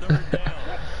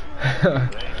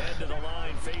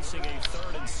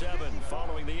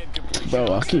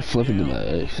 Bro, I keep flipping to my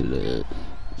accident.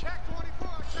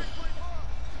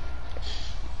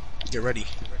 Get ready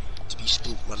to be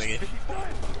spooked, my nigga.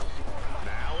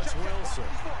 Now it's Wilson.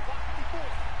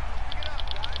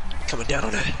 Coming down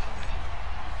on that.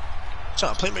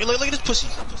 Trying to play me. Look at this pussy.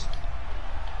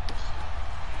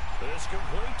 This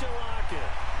complete to Lockett.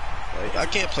 Like, I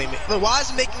can't play me. Look, why is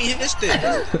it making me hit this thing?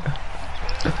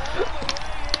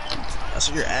 That's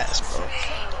your ass, bro.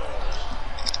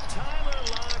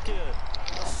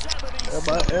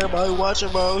 Everybody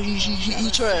watching, bro. He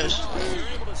trash.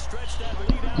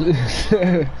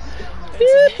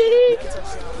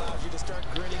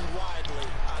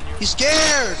 He's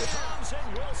scared.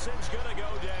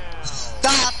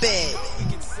 Stop it.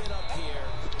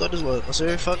 Thought this was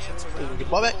Nasir. Fuck. Get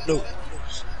ball back. No.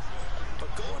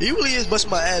 He really is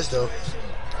busting my ass though.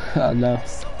 I know.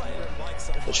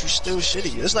 But you still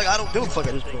shitty. It's like I don't give a fuck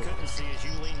at this point.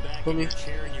 Feel me?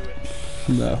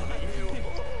 No.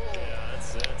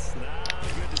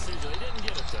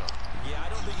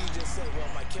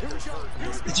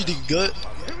 Did you do good?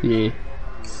 Yeah.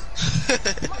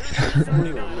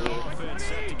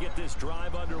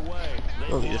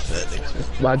 Don't need a fat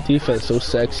nigga. My defense so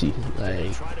sexy.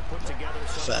 Like.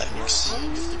 Facts.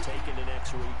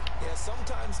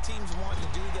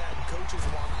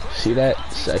 See that?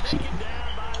 Sexy.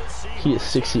 He is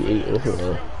 68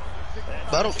 overall.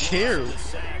 But I don't care.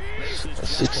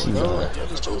 69.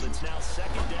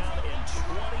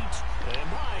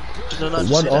 No,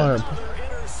 One arm.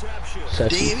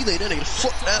 Sexy. Damn, he laid that nigga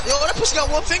foot down. Yo, that pussy got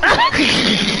one finger.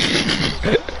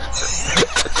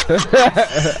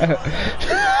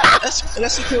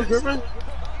 that's a kill Griffin?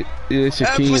 Yeah, it's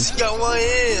that Shaquille. pussy got one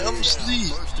hand. I'm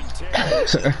asleep.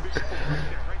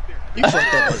 You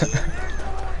fucked up, brother.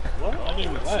 What? I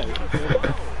didn't even lie.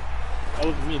 That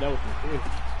wasn't me, that was my face.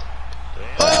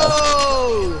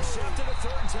 Oh!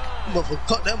 Motherfucker,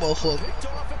 cut that motherfucker.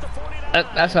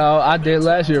 That's how I did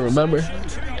last year, remember?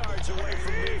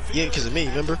 Yeah, because of me,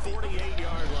 remember?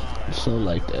 Something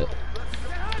like that.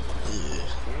 Yeah.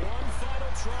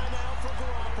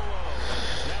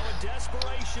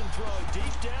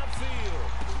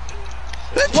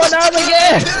 One arm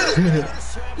again!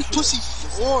 This pussy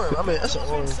arm. I mean, that's an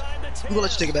arm. We're gonna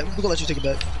let you take it back. We're gonna let you take it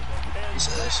back. He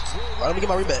says. Alright, let me get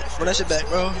my rebat. Run that shit back,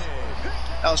 bro.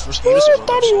 That was first game.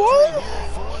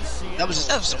 That was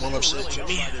just some warm-up shit. For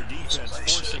me. Some light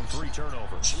shit. For me,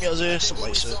 I was there. Some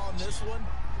light shit.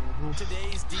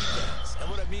 Today's defense. And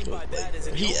what I mean by that is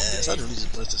he ass. I really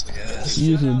just blessed this nigga ass.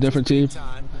 You using a different team?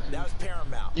 That was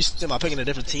paramount. You still am I picking a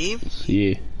different team?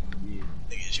 Yeah.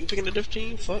 Nigga, you picking a different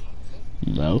team? Fuck.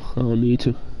 No, I don't need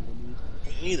to. Me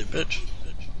neither, bitch.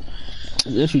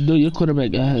 Yes, you do. Your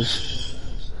quarterback ass.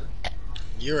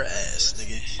 Your ass,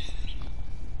 nigga.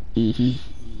 Mm-hmm.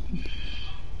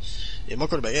 Yeah, my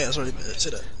quarterback ass already bad. Say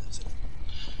that.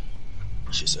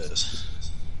 She says.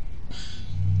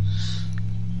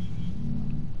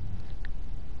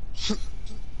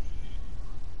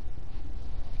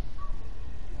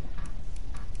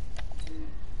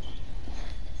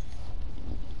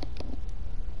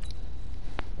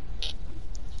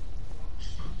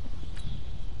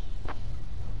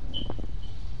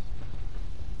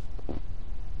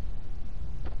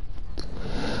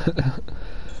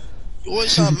 You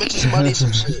always trying to mention somebody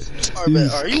some shit. Alright, man.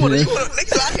 Alright, you wanna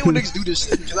niggas, I hate when niggas do this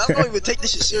shit. Cause I don't even take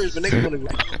this shit serious, but niggas wanna go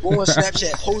on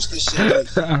Snapchat, post this shit.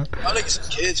 Like, y'all niggas some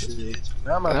kids for me.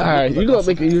 Alright, you gonna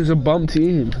make it use a bum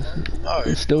team.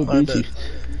 Alright. Still beat you.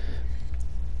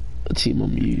 What team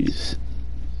I'm use?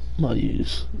 I'm gonna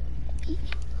use.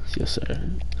 Yes,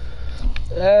 sir.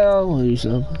 Yeah, I'm gonna use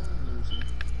them.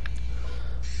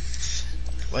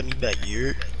 Let me back,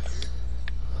 you.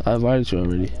 I invited you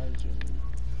already.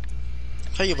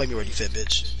 How you invite me already, fat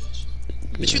bitch?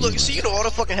 But you look, see, you know all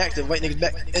the fucking hacks that white niggas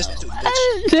back instant,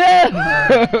 bitch. Yeah.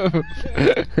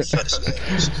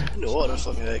 You know all the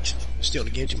fucking hacks. Still in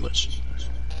the game too much.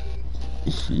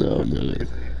 No, no.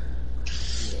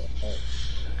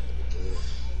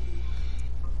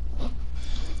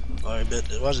 Alright, bet.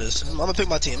 Watch this. I'm gonna pick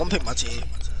my team.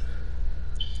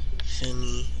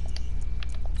 Finney.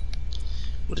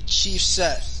 Where the Chiefs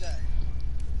at?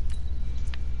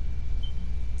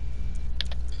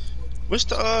 What's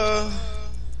the I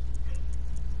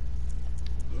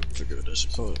figure this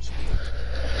close.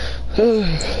 I'm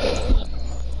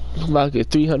about to get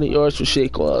 300 yards for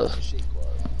Saquon.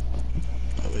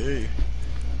 I hear you.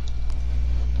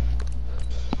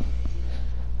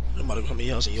 I'm about to come to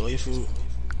your house and eat all your food.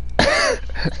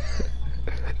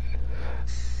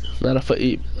 Not if I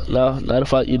eat. No, not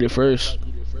if I eat it first.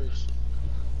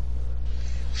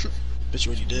 Bet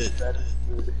you already did.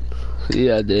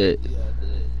 Yeah, I did.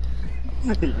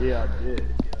 Yeah, I did.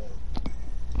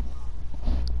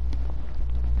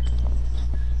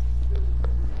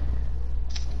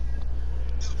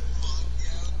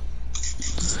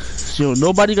 Yo,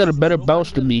 nobody got a better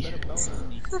bounce than me.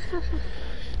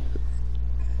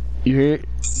 You hear it?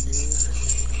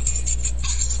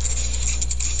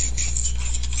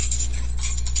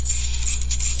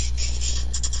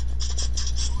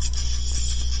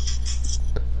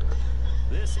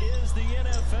 This is the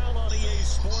NFL on EA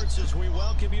Sports as we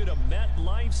welcome you to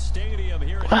MetLife Stadium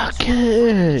here in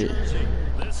Okay. Jersey.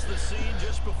 This is the scene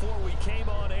just before we came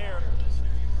on air.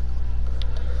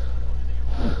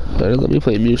 Better let me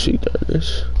play music during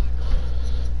this.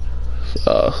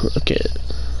 Oh, I can't.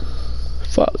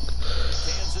 Fuck.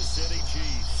 Kansas City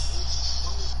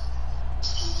Chiefs.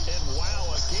 And wow,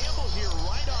 a gamble here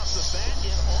right off the bat.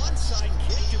 An onside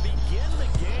kick to begin the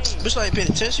game. Bitch, I ain't paying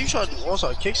attention. You trying to do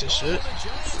onside kicks and shit.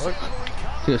 Fuck.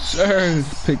 Yes, sir.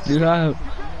 Picked it up.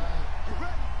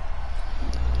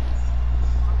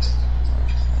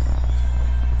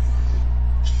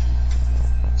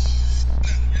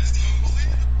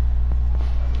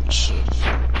 Shit.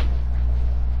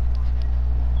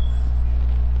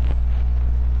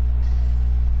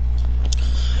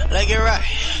 Let's get right.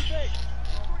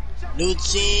 New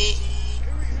team,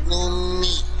 new me.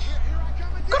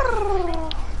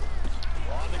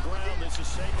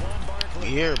 We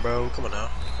here, bro. Come on now.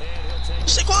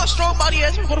 Saquon, strong body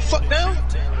ass. Go the fuck down.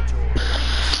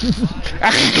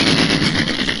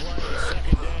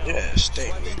 Yeah,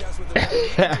 stay.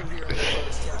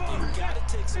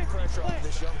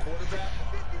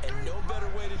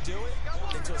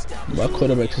 My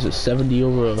quarterback is a 70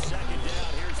 overall.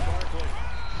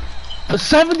 A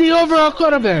 70 overall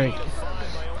quarterback.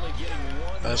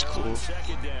 That's cool.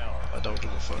 I don't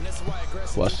give a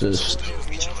fuck. Watch this.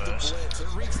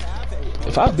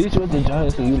 If I beat you with the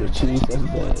Giants and you the Chiefs, that's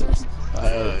bad.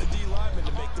 Alright.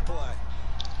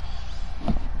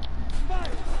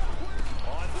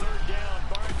 On third down,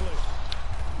 Barkley.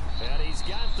 And he's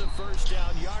got the first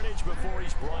down yardage before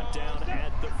he's brought down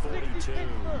at the 42.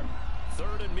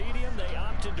 Third and medium, they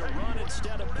opted to run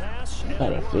instead of pass.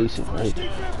 Gotta face it, right?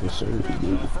 First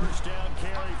down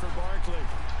carry for Barkley.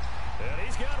 And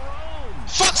he's got room.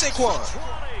 Fuck Saquon. 20.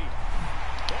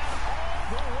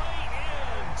 And all the way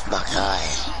in. My guy.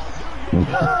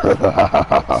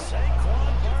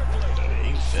 Saquon Barkley.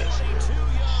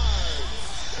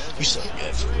 You suck,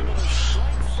 man.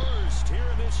 First here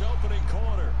in this opening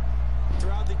quarter.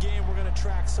 Throughout the game, we're going to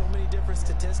track so many different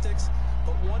statistics,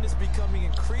 but one is becoming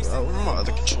increasingly I'm out of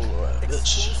the controller, right, bitch.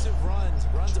 explosive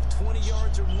runs of 20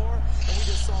 yards or more, and we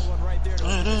just saw one right there to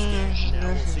open this game.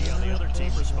 Now we'll see how the other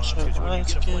team responds, because when you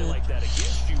get a play like that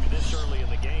against you this early in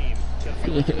the game,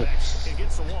 it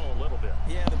gets the wall a little bit.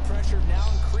 Yeah, the pressure now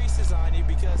increases on you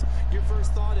because your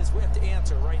first thought is we have to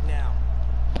answer right now.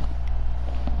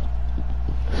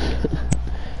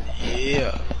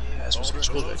 Yeah. That's what's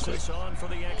controlled that quick. On for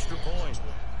the extra point.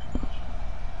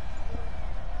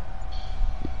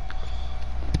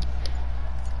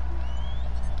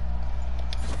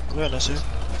 Yeah, Nasir.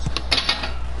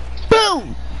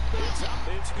 Boom! It's up,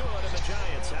 it's good, and the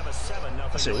Giants have a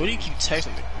 7-0. I said, what do you keep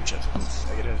texting me?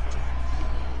 I get it.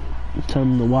 Tell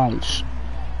him to watch.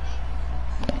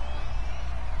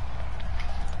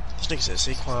 This nigga said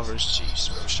Saquon versus Chiefs.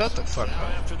 Bro. Shut the fuck up.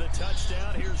 After the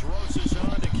touchdown, here's Rosas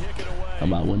on to kick it away. I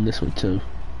might win this one too.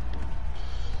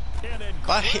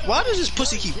 Why does this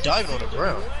pussy keep diving on the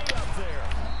ground?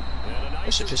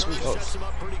 That shit piss me off.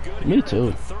 Me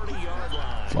too.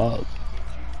 Fuck.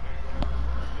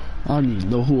 I don't even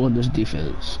know who on this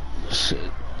defense.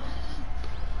 Shit.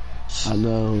 I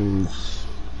know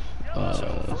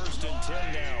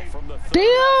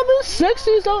Damn, it's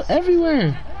sexy out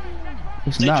everywhere.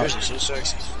 It's not. So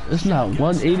sexy. It's not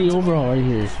 180 overall right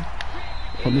here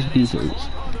on this defense.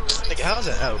 Nigga, how's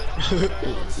that out?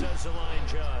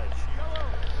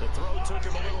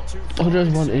 Oh, there's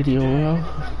 180 overall.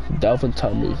 Dalvin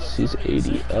Thomas, he's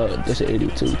 80. That's an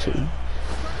 82 too.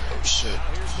 Oh shit.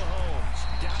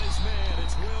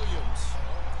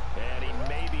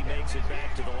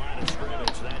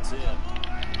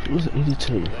 It was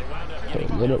 82. Okay,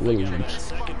 Leonard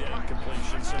Williams.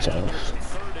 Tough.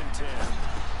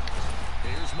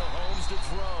 Here's Mahomes to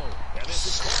throw. And this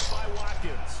is caught by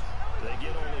Watkins. They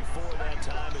get only 4 that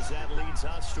time as that leads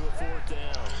us to a 4th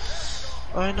down.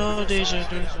 I know Deja.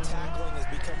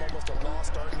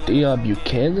 Deion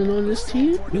Buchanan on this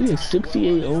team? He is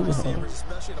 68 overall.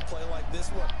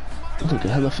 Look at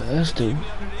hella fast too.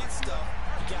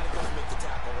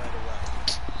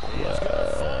 Wow.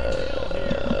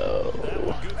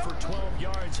 Good for 12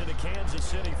 yards into Kansas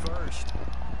City first.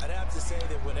 I'd have to say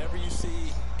that whenever you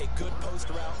see a good post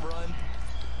route run,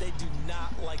 they do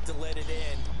not like to let it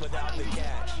end without the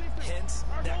catch. Hence,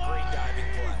 that great diving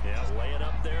play. Yeah, lay it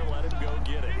up there, let him go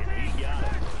get it. And he got it.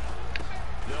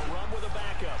 They'll run with a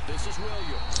backup. This is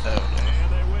Williams. Oh, no. And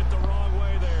they went the wrong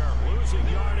way there. Losing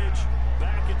yardage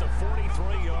back at the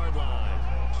 43-yard line.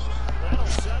 That'll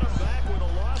set him back with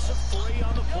a loss of 3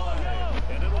 on the play.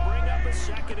 And it'll bring up a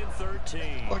 2nd and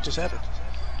 13. What just happened?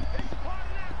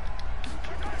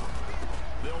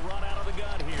 They'll run out of the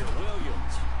gun here.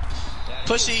 Williams.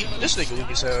 Pussy, this nigga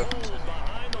weak as hell.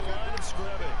 Behind the line of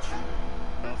scrimmage.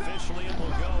 Officially, it will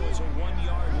go as a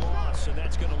 1-yard loss, and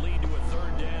that's going to lead to a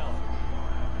 3rd down.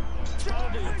 It's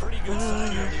probably a pretty good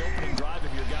sign here in the opening drive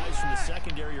if your guys from the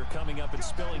secondary are coming up and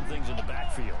spilling things in the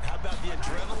backfield. How about the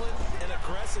adrenaline and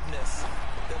aggressiveness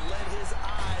that led his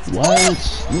eyes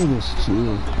What? Look at this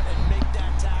and make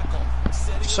that tackle?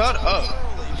 Shut up.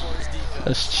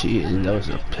 That's cheating. That was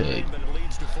a pig.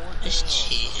 It's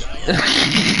cheating.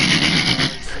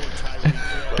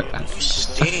 You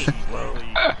stink, bro.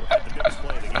 I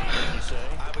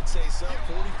would say so.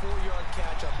 44-yard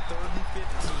catch on 3rd and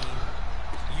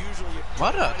 15. Usually,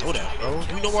 Why did I throw that, bro?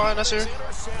 Do you know why, Nasir?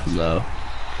 No.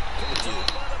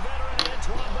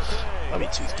 I'll be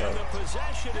too dumb. The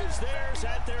possession is theirs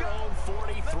at their own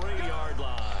 43-yard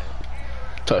line.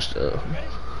 Touchdown.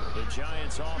 The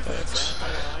Giants offense.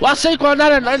 Why Saquon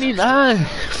not at 99?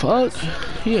 Fuck.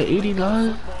 He at 89.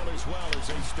 As well as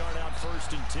they start out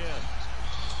 1st and 10.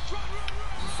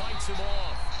 Fights him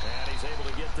off. And he's able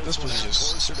to get This was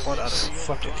just fun out of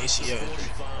fucking ACL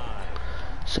injury.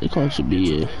 Saquon should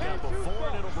be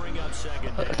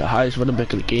the highest running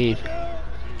back in the game.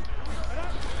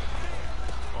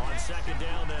 On 2nd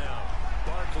down now.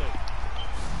 Barkley.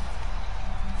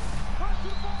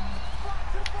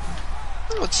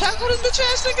 I'm gonna tackle this bitch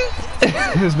ass nigga.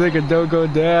 This nigga don't go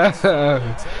down.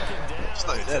 It's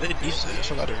like that. They defense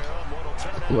ass.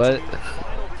 What? What?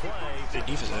 They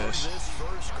defense ass.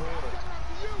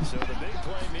 So the big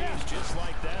play means just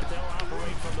like that, they'll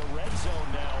operate from the red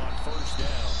zone now on 1st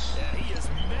down. And he is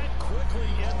met quickly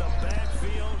in the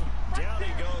backfield. Down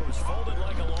he goes, folded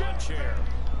like a lawn chair.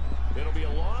 It'll be a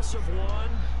loss of 1.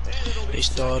 And it'll be They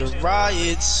started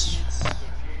riots.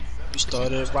 We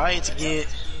started riots again.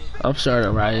 I'm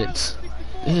starting riots.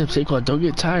 Damn, Saquon, don't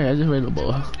get tired. I just ran the ball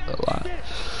a lot.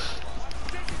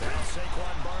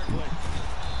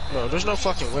 Bro, there's no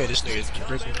fucking way this nigga's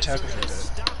breaking tackles like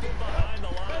that.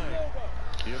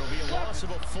 It'll be a loss of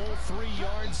a full 3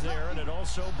 yards there, and it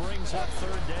also brings up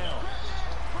 3rd down.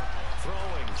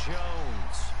 Throwing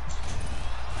Jones.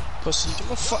 Pussy, get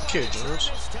the fuck here, Jones.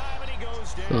 This time, and he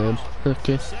goes down.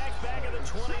 Okay. Sack back at the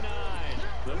 29.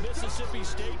 The Mississippi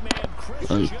State man,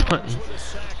 Chris I ain't Jones punting. with a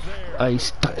sack there. I ain't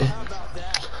stunting.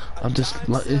 I'm just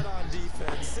letting.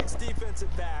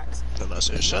 I'm not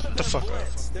saying shut the fuck up.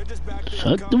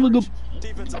 Shut the fuck up.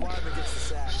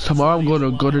 Tomorrow I'm going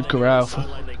to go to Corral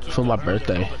for my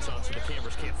birthday.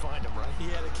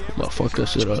 I'll fuck that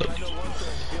shit up.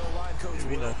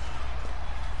 We know.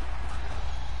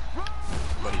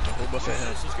 Buddy, the whole buffet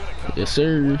hand. Yes,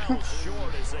 sir.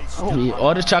 I mean,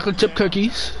 all the chocolate chip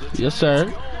cookies. Yes,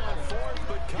 sir.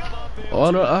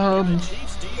 All the What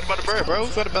about the bread, bro?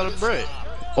 What about the bread?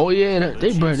 Oh yeah,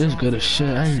 they bread is good as shit.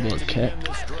 I ain't gonna cap.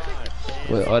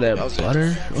 With all that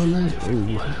butter on it.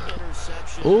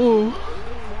 Ooh. Ooh.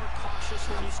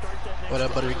 What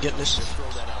that butter getting this?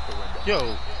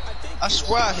 Yo, I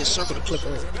swear I hit circle to click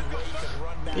on.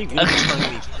 You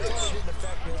trying me?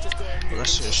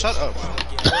 Shut up,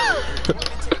 bro.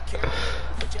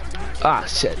 Ah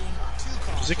shit.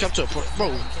 Does it come to a point,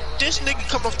 bro? This nigga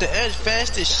come off the edge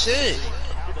fast as shit.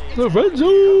 Lorenzo.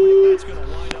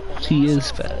 He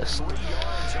is fast.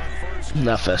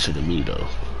 Not faster than me though.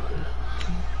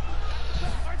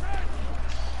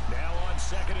 Now on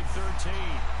 2nd and 13.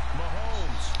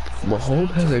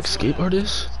 Mahomes has an escape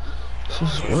artist? This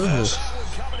is wild.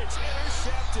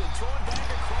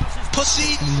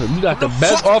 Pussy! You got the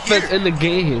best offense in the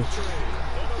game.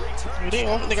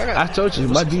 I told you,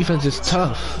 my defense is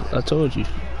tough. I told you.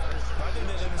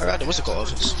 I got the what's it called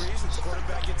offense?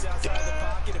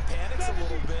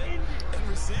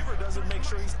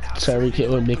 Tyreek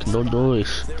Hill ain't making no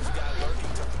noise.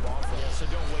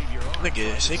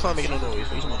 Nigga, Saquon making no noise.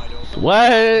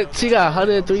 What? He got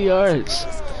 103 yards.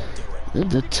 In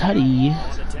the tutty.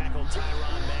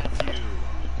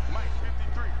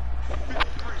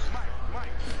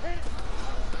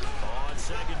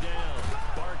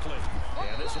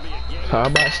 How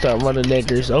about start running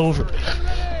niggers over?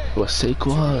 With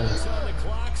Saquon.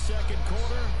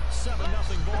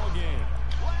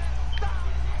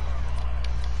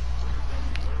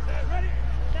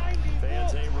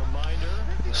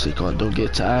 Saquon, don't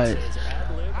get tired.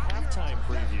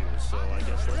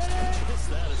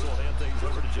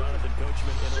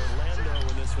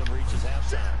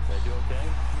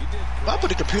 I put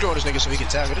the computer on this nigga so he can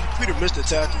tackle. The computer missed the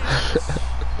tackle.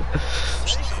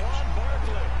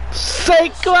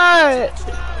 Saquon!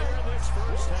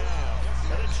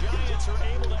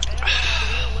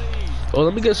 Oh,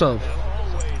 let me get some.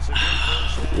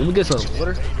 Let me get some.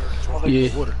 Water?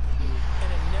 Yeah. Water.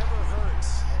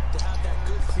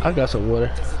 I got some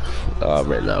water. Oh,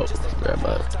 right now. Grab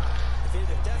mine.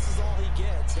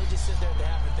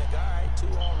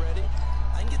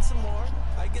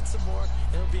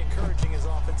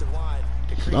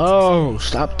 Oh,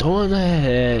 stop doing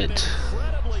that.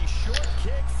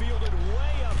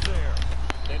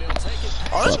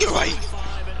 Oh, let's get right.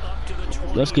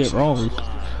 Let's get wrong.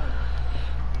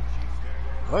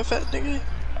 What fat nigga?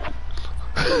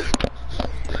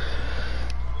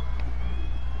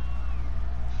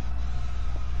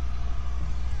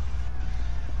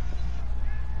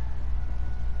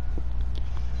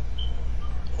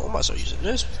 Oh, I might start using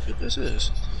this. What this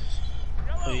is?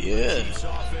 Oh, yeah.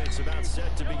 Offense about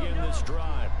set to begin this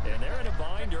drive, and they're in a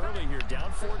bind early here,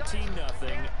 down 14-0.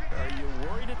 Are you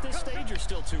worried at this stage or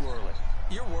still too early?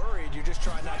 You're worried. You're just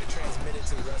trying not to transmit it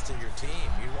to the rest of your team.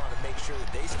 You want to make sure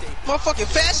that they stay. Motherfucking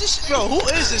fast as shit. Yo, who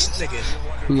is this nigga?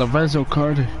 Lorenzo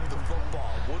Carter.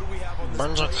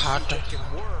 Lorenzo Carter.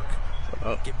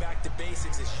 Get back to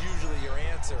basics is usually your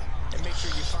answer. And make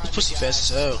sure you find This pussy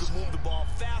fast as hell. move the ball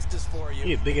fastest for you.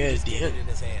 He a big ass DM. In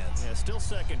his hands. Yeah, still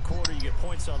second quarter. You get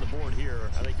points on the board here.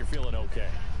 I think you're feeling okay.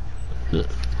 Yeah.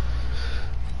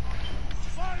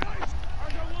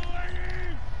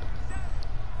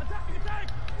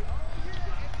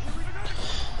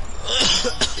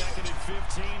 Second and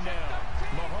 15 now.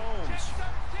 Mahomes.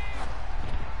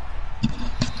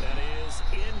 That is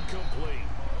incomplete.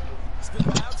 It's been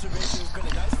my observation. There's been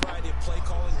a nice variety of play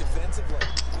calling defensively.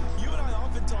 You and I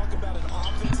often talk about an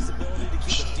offense's ability to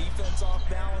keep a defense off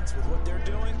balance with what they're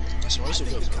doing. That's I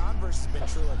think the converse has been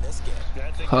true in this game.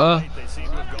 Huh? They seem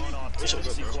to have gone off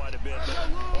tendency quite a bit.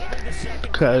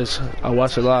 Because I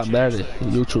watch a lot of Madden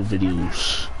YouTube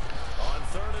videos. On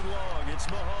 3rd and long, it's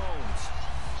Mahomes.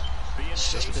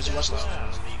 Just because you watch a lot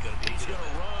of He's going to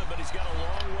run, but he's got a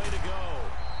long way to go.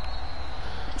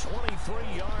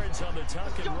 23 yards on the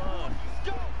tuck and run.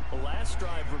 The last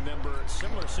drive, remember,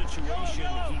 similar situation.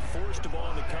 He forced the ball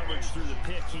in the coverage through the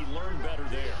pick. He learned better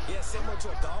there. Yeah, similar to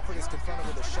a golfer that's confronted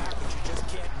with a shot that you just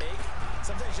can't make.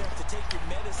 Sometimes you have to take your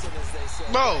medicine, as they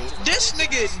say. Bro, this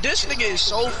nigga is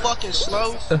so fucking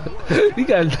slow. He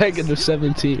got negative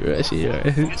 17 right here.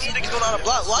 This nigga don't know how to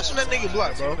block. Watching that nigga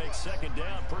block, bro. Second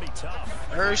down, pretty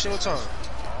tough. Every single time.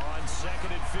 On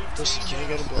 2nd and 15. Pussy can't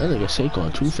get a block. That nigga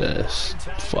Saquon too fast.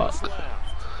 Fuck.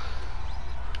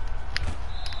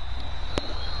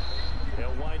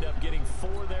 He'll wind up getting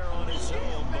 4 there on his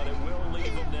own, but it will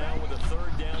leave him now with a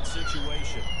 3rd down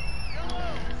situation.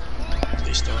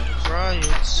 They started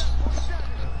riots.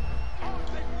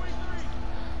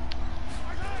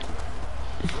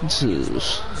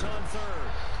 Jesus.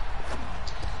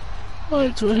 Where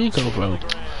he come from?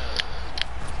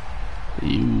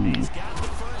 You.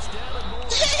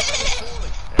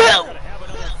 Bow!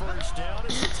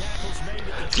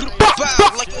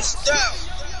 Bow! Like it's down!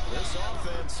 This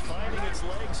offense finding its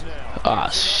legs now. Ah,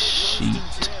 shit.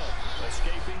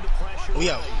 Escaping the pressure. We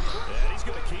out. And he's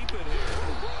going to keep it here.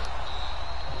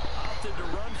 Opted to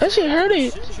run. That shit hurt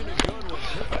it. Decision a good one.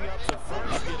 Picking up the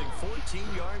first, getting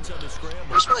 14 yards on the scramble.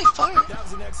 Where's my fire? That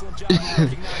was an excellent job of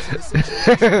recognizing the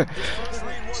situation. His first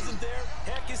read wasn't there.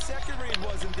 Heck, his second read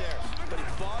wasn't there. But he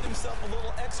bought himself a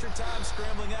little extra extra time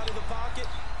scrambling out of the pocket.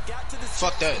 Got to the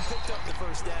fuck that. Picked up the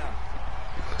first down.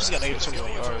 He's got negative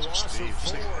 21 yards with speed.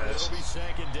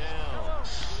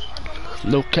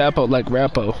 No capo like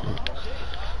Rappo.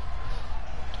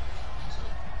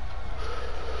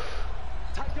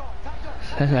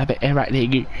 Right,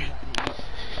 nigga.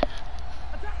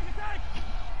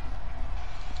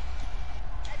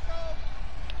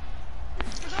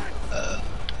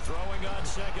 Throwing on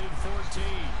 2nd and 14.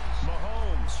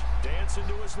 Mahomes dancing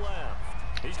to his left.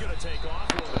 He's going to take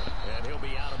off with it, and he'll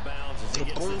be out of bounds as he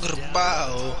gets this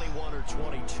down 21 or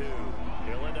 22.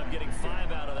 He'll end up getting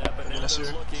 5 out of that, but now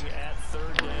they're looking at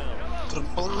 3rd down.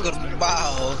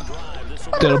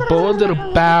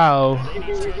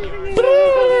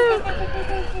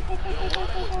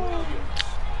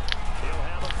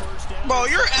 Bro,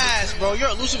 you're ass, bro. Your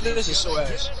elusiveness is so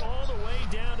ass. All the way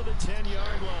down to the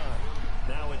 10-yard line.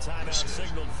 Now a timeout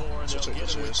signaled for, and they'll give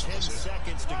it with 10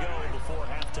 seconds to go before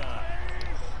halftime.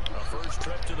 A first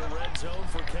trip to the red zone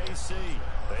for KC.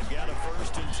 They've got a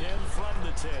 1st and 10 from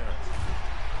the 10.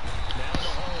 Now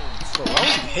Mahomes. Bro, why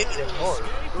would you hit me that hard?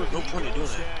 There was no point in doing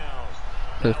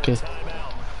that. Okay.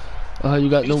 Oh, you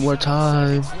got no more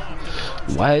time.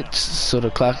 What? So the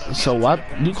clock. So what?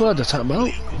 You go at the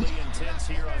timeout?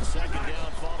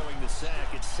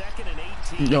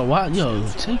 Yo, why? Yo,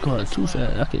 take on too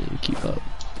fast. I can't even keep up.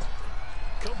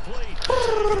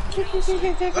 Oh,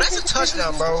 that's a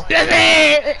touchdown, bro. Get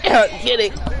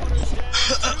it.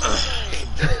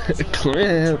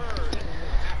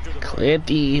 Clamp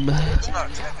team.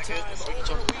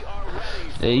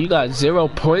 Hey, you got 0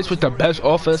 points with the best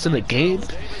offense in the game.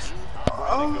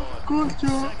 Oh, good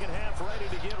job.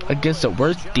 Against the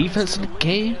worst defense in the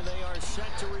game.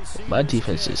 My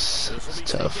defense is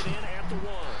tough.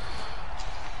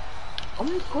 Oh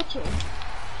my God.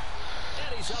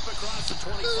 He's up across the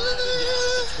 25 and down at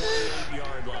the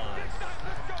 28-yard line.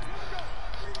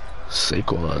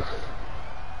 Saquon.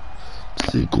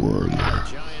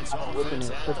 Giants offense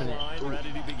at the line,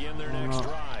 ready to begin their next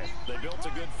drive. They built a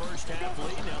good first half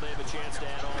lead. Now they have a chance to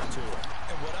add on to it.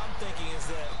 And what I'm thinking is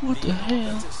that What the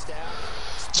hell?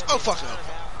 staff Oh, fuck no.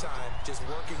 halftime just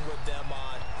working with them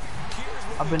on.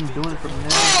 I've been doing it for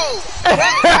minutes. Oh!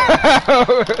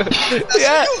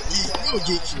 Yeah. You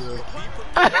geek, you.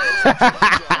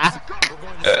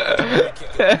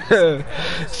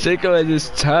 Saquon is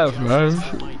tough, man.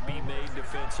 Might be made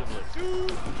defensively.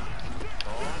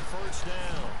 On first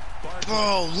down.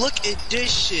 Bro, look at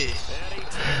this shit.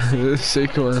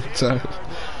 Saquon tough.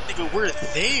 Nigga, we're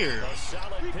there.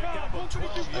 Solid pickup of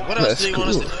 12 yards. What else do you want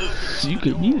us to do? So you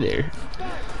could be there.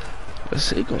 But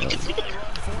Saquon.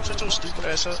 Shut your stupid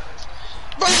ass up.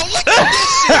 Bro, look at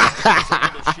this shit!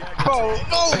 Bro,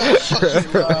 no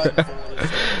fucking god.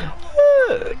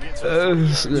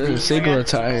 Saquon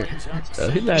tired.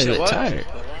 He's not even what? tired.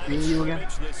 Beat you again?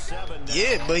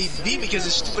 Yeah, but he beat me because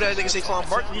his stupid ass nigga say Clown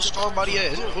Barkley, he's strong body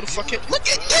ass. What the fuck? Look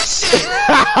at this shit! Yo, I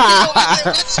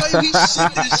tell you, he's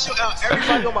sitting this shit out.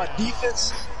 Everybody on my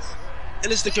defense.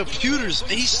 And it's the computers.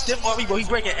 And he's stiff on me, bro. He's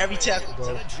breaking every tackle,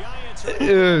 bro.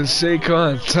 Yeah,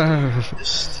 Saquon tough.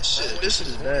 This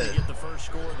is bad. Get the first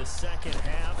score of the second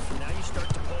half. Now you start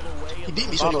to pull away. He beat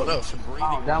me, so I don't know.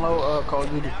 Download Call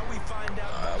of Duty. Now we find out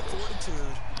about the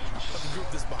fortitude of the group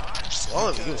that's behind. I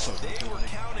don't even give a fuck. They were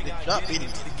counting on Not getting beating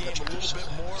into the game a little bit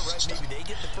more, right? Maybe they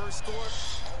get the first score.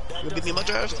 You beat me in my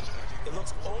draft? It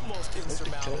looks almost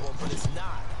insurmountable, but it's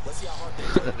not. Let's see how hard they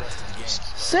play the rest of the game.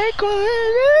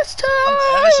 Saquon is tough.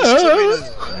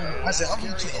 I said, I'm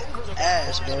really playing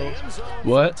ass, bro.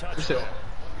 What?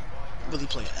 Really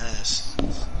playing ass.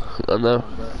 I know.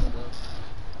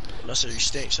 Nasir, you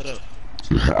stink. Shut up.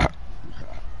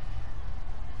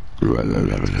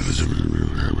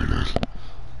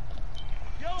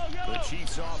 The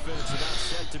Chiefs offense about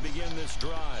set to begin this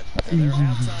drive. And their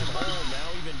halftime hole now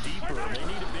even deeper. They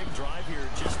need a big drive here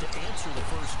just to answer the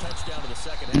first touchdown of the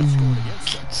second half scored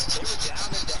against them. They were down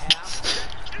at the half.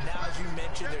 Now, as you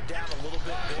mentioned, they're down a little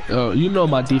bit bigger. Oh, you know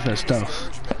my defense tough.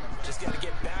 Just got to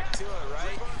get back to it,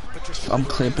 right? Put your I'm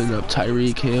clamping up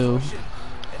Tyreek Hill, and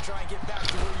try and get back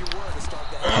to where you were to start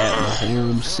that. Pat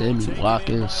Mahomes, Sammy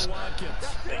Watkins,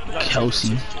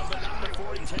 Kelsey.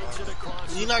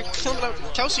 You're not coming up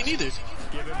Kelsey neither.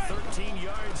 Give him 13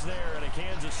 yards there and a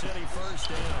Kansas City first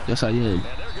down. Yes, I am. And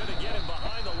they're going to get him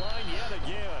behind the line yet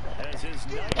again as his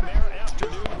nightmare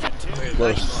afternoon continues.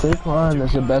 But Saquon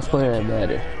is the best player that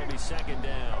matter. It'll be second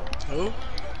down. Who?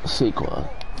 Saquon.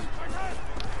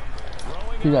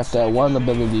 He got that one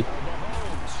ability.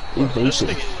 He's This basic.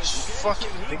 nigga is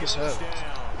fucking big as hell.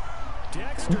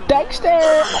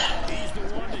 Dexter! He's the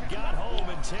one that got home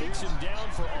and takes him down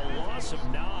for a loss of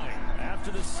 9.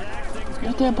 after the sack, things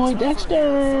Get that boy Dexter.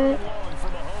 long for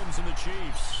Mahomes and the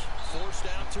Chiefs. Forced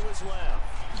out to his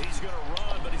left. He's going to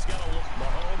run, but he's got to look.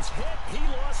 Mahomes hit. He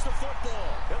lost the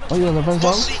football. Oh, yeah, the first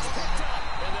one? And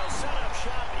they'll set up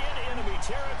shop in enemy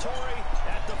territory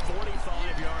at the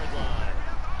 45-yard line.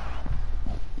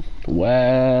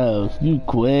 Wow, you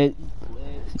quit.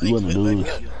 You wanna lose.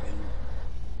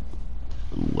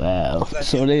 Wow.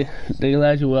 So they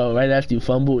let you out right after you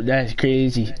fumbled. That's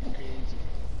crazy.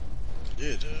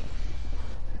 Yeah, dude.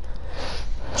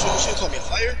 She call me a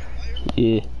liar?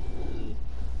 Yeah.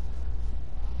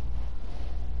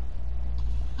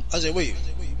 I said, wait,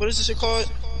 what is this shit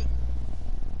called?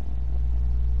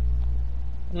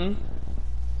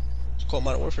 It's called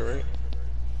Modern Warfare, right?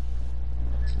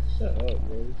 Shut up,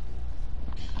 bro.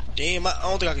 Damn, I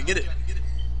don't think I can get it.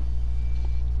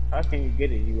 How can you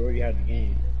get it? You already have the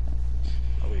game.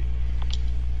 Oh, wait.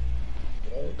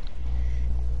 What?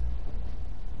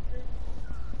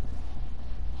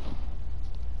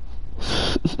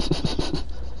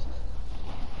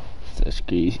 That's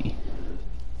crazy.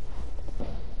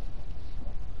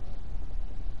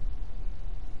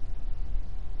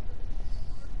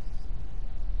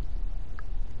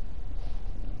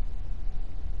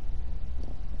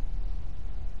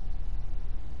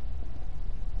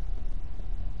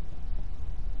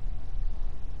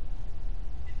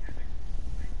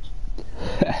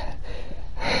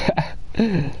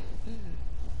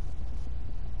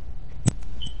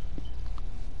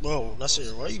 Bro,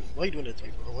 Nasir, why you doing that to me,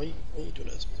 bro? Why you doing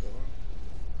that to me,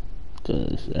 bro?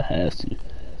 Cause I have to.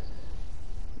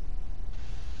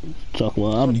 Talking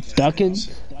about I'm ducking.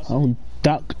 I don't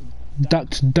duck.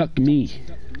 Ducks duck me.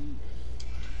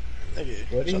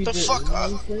 Nigga, shut the fuck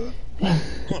up.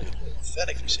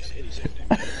 Pathetic, you said anything.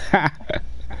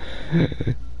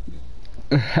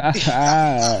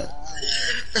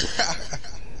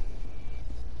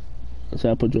 So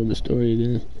I put you on the story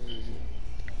again.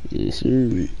 Yes,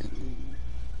 sir.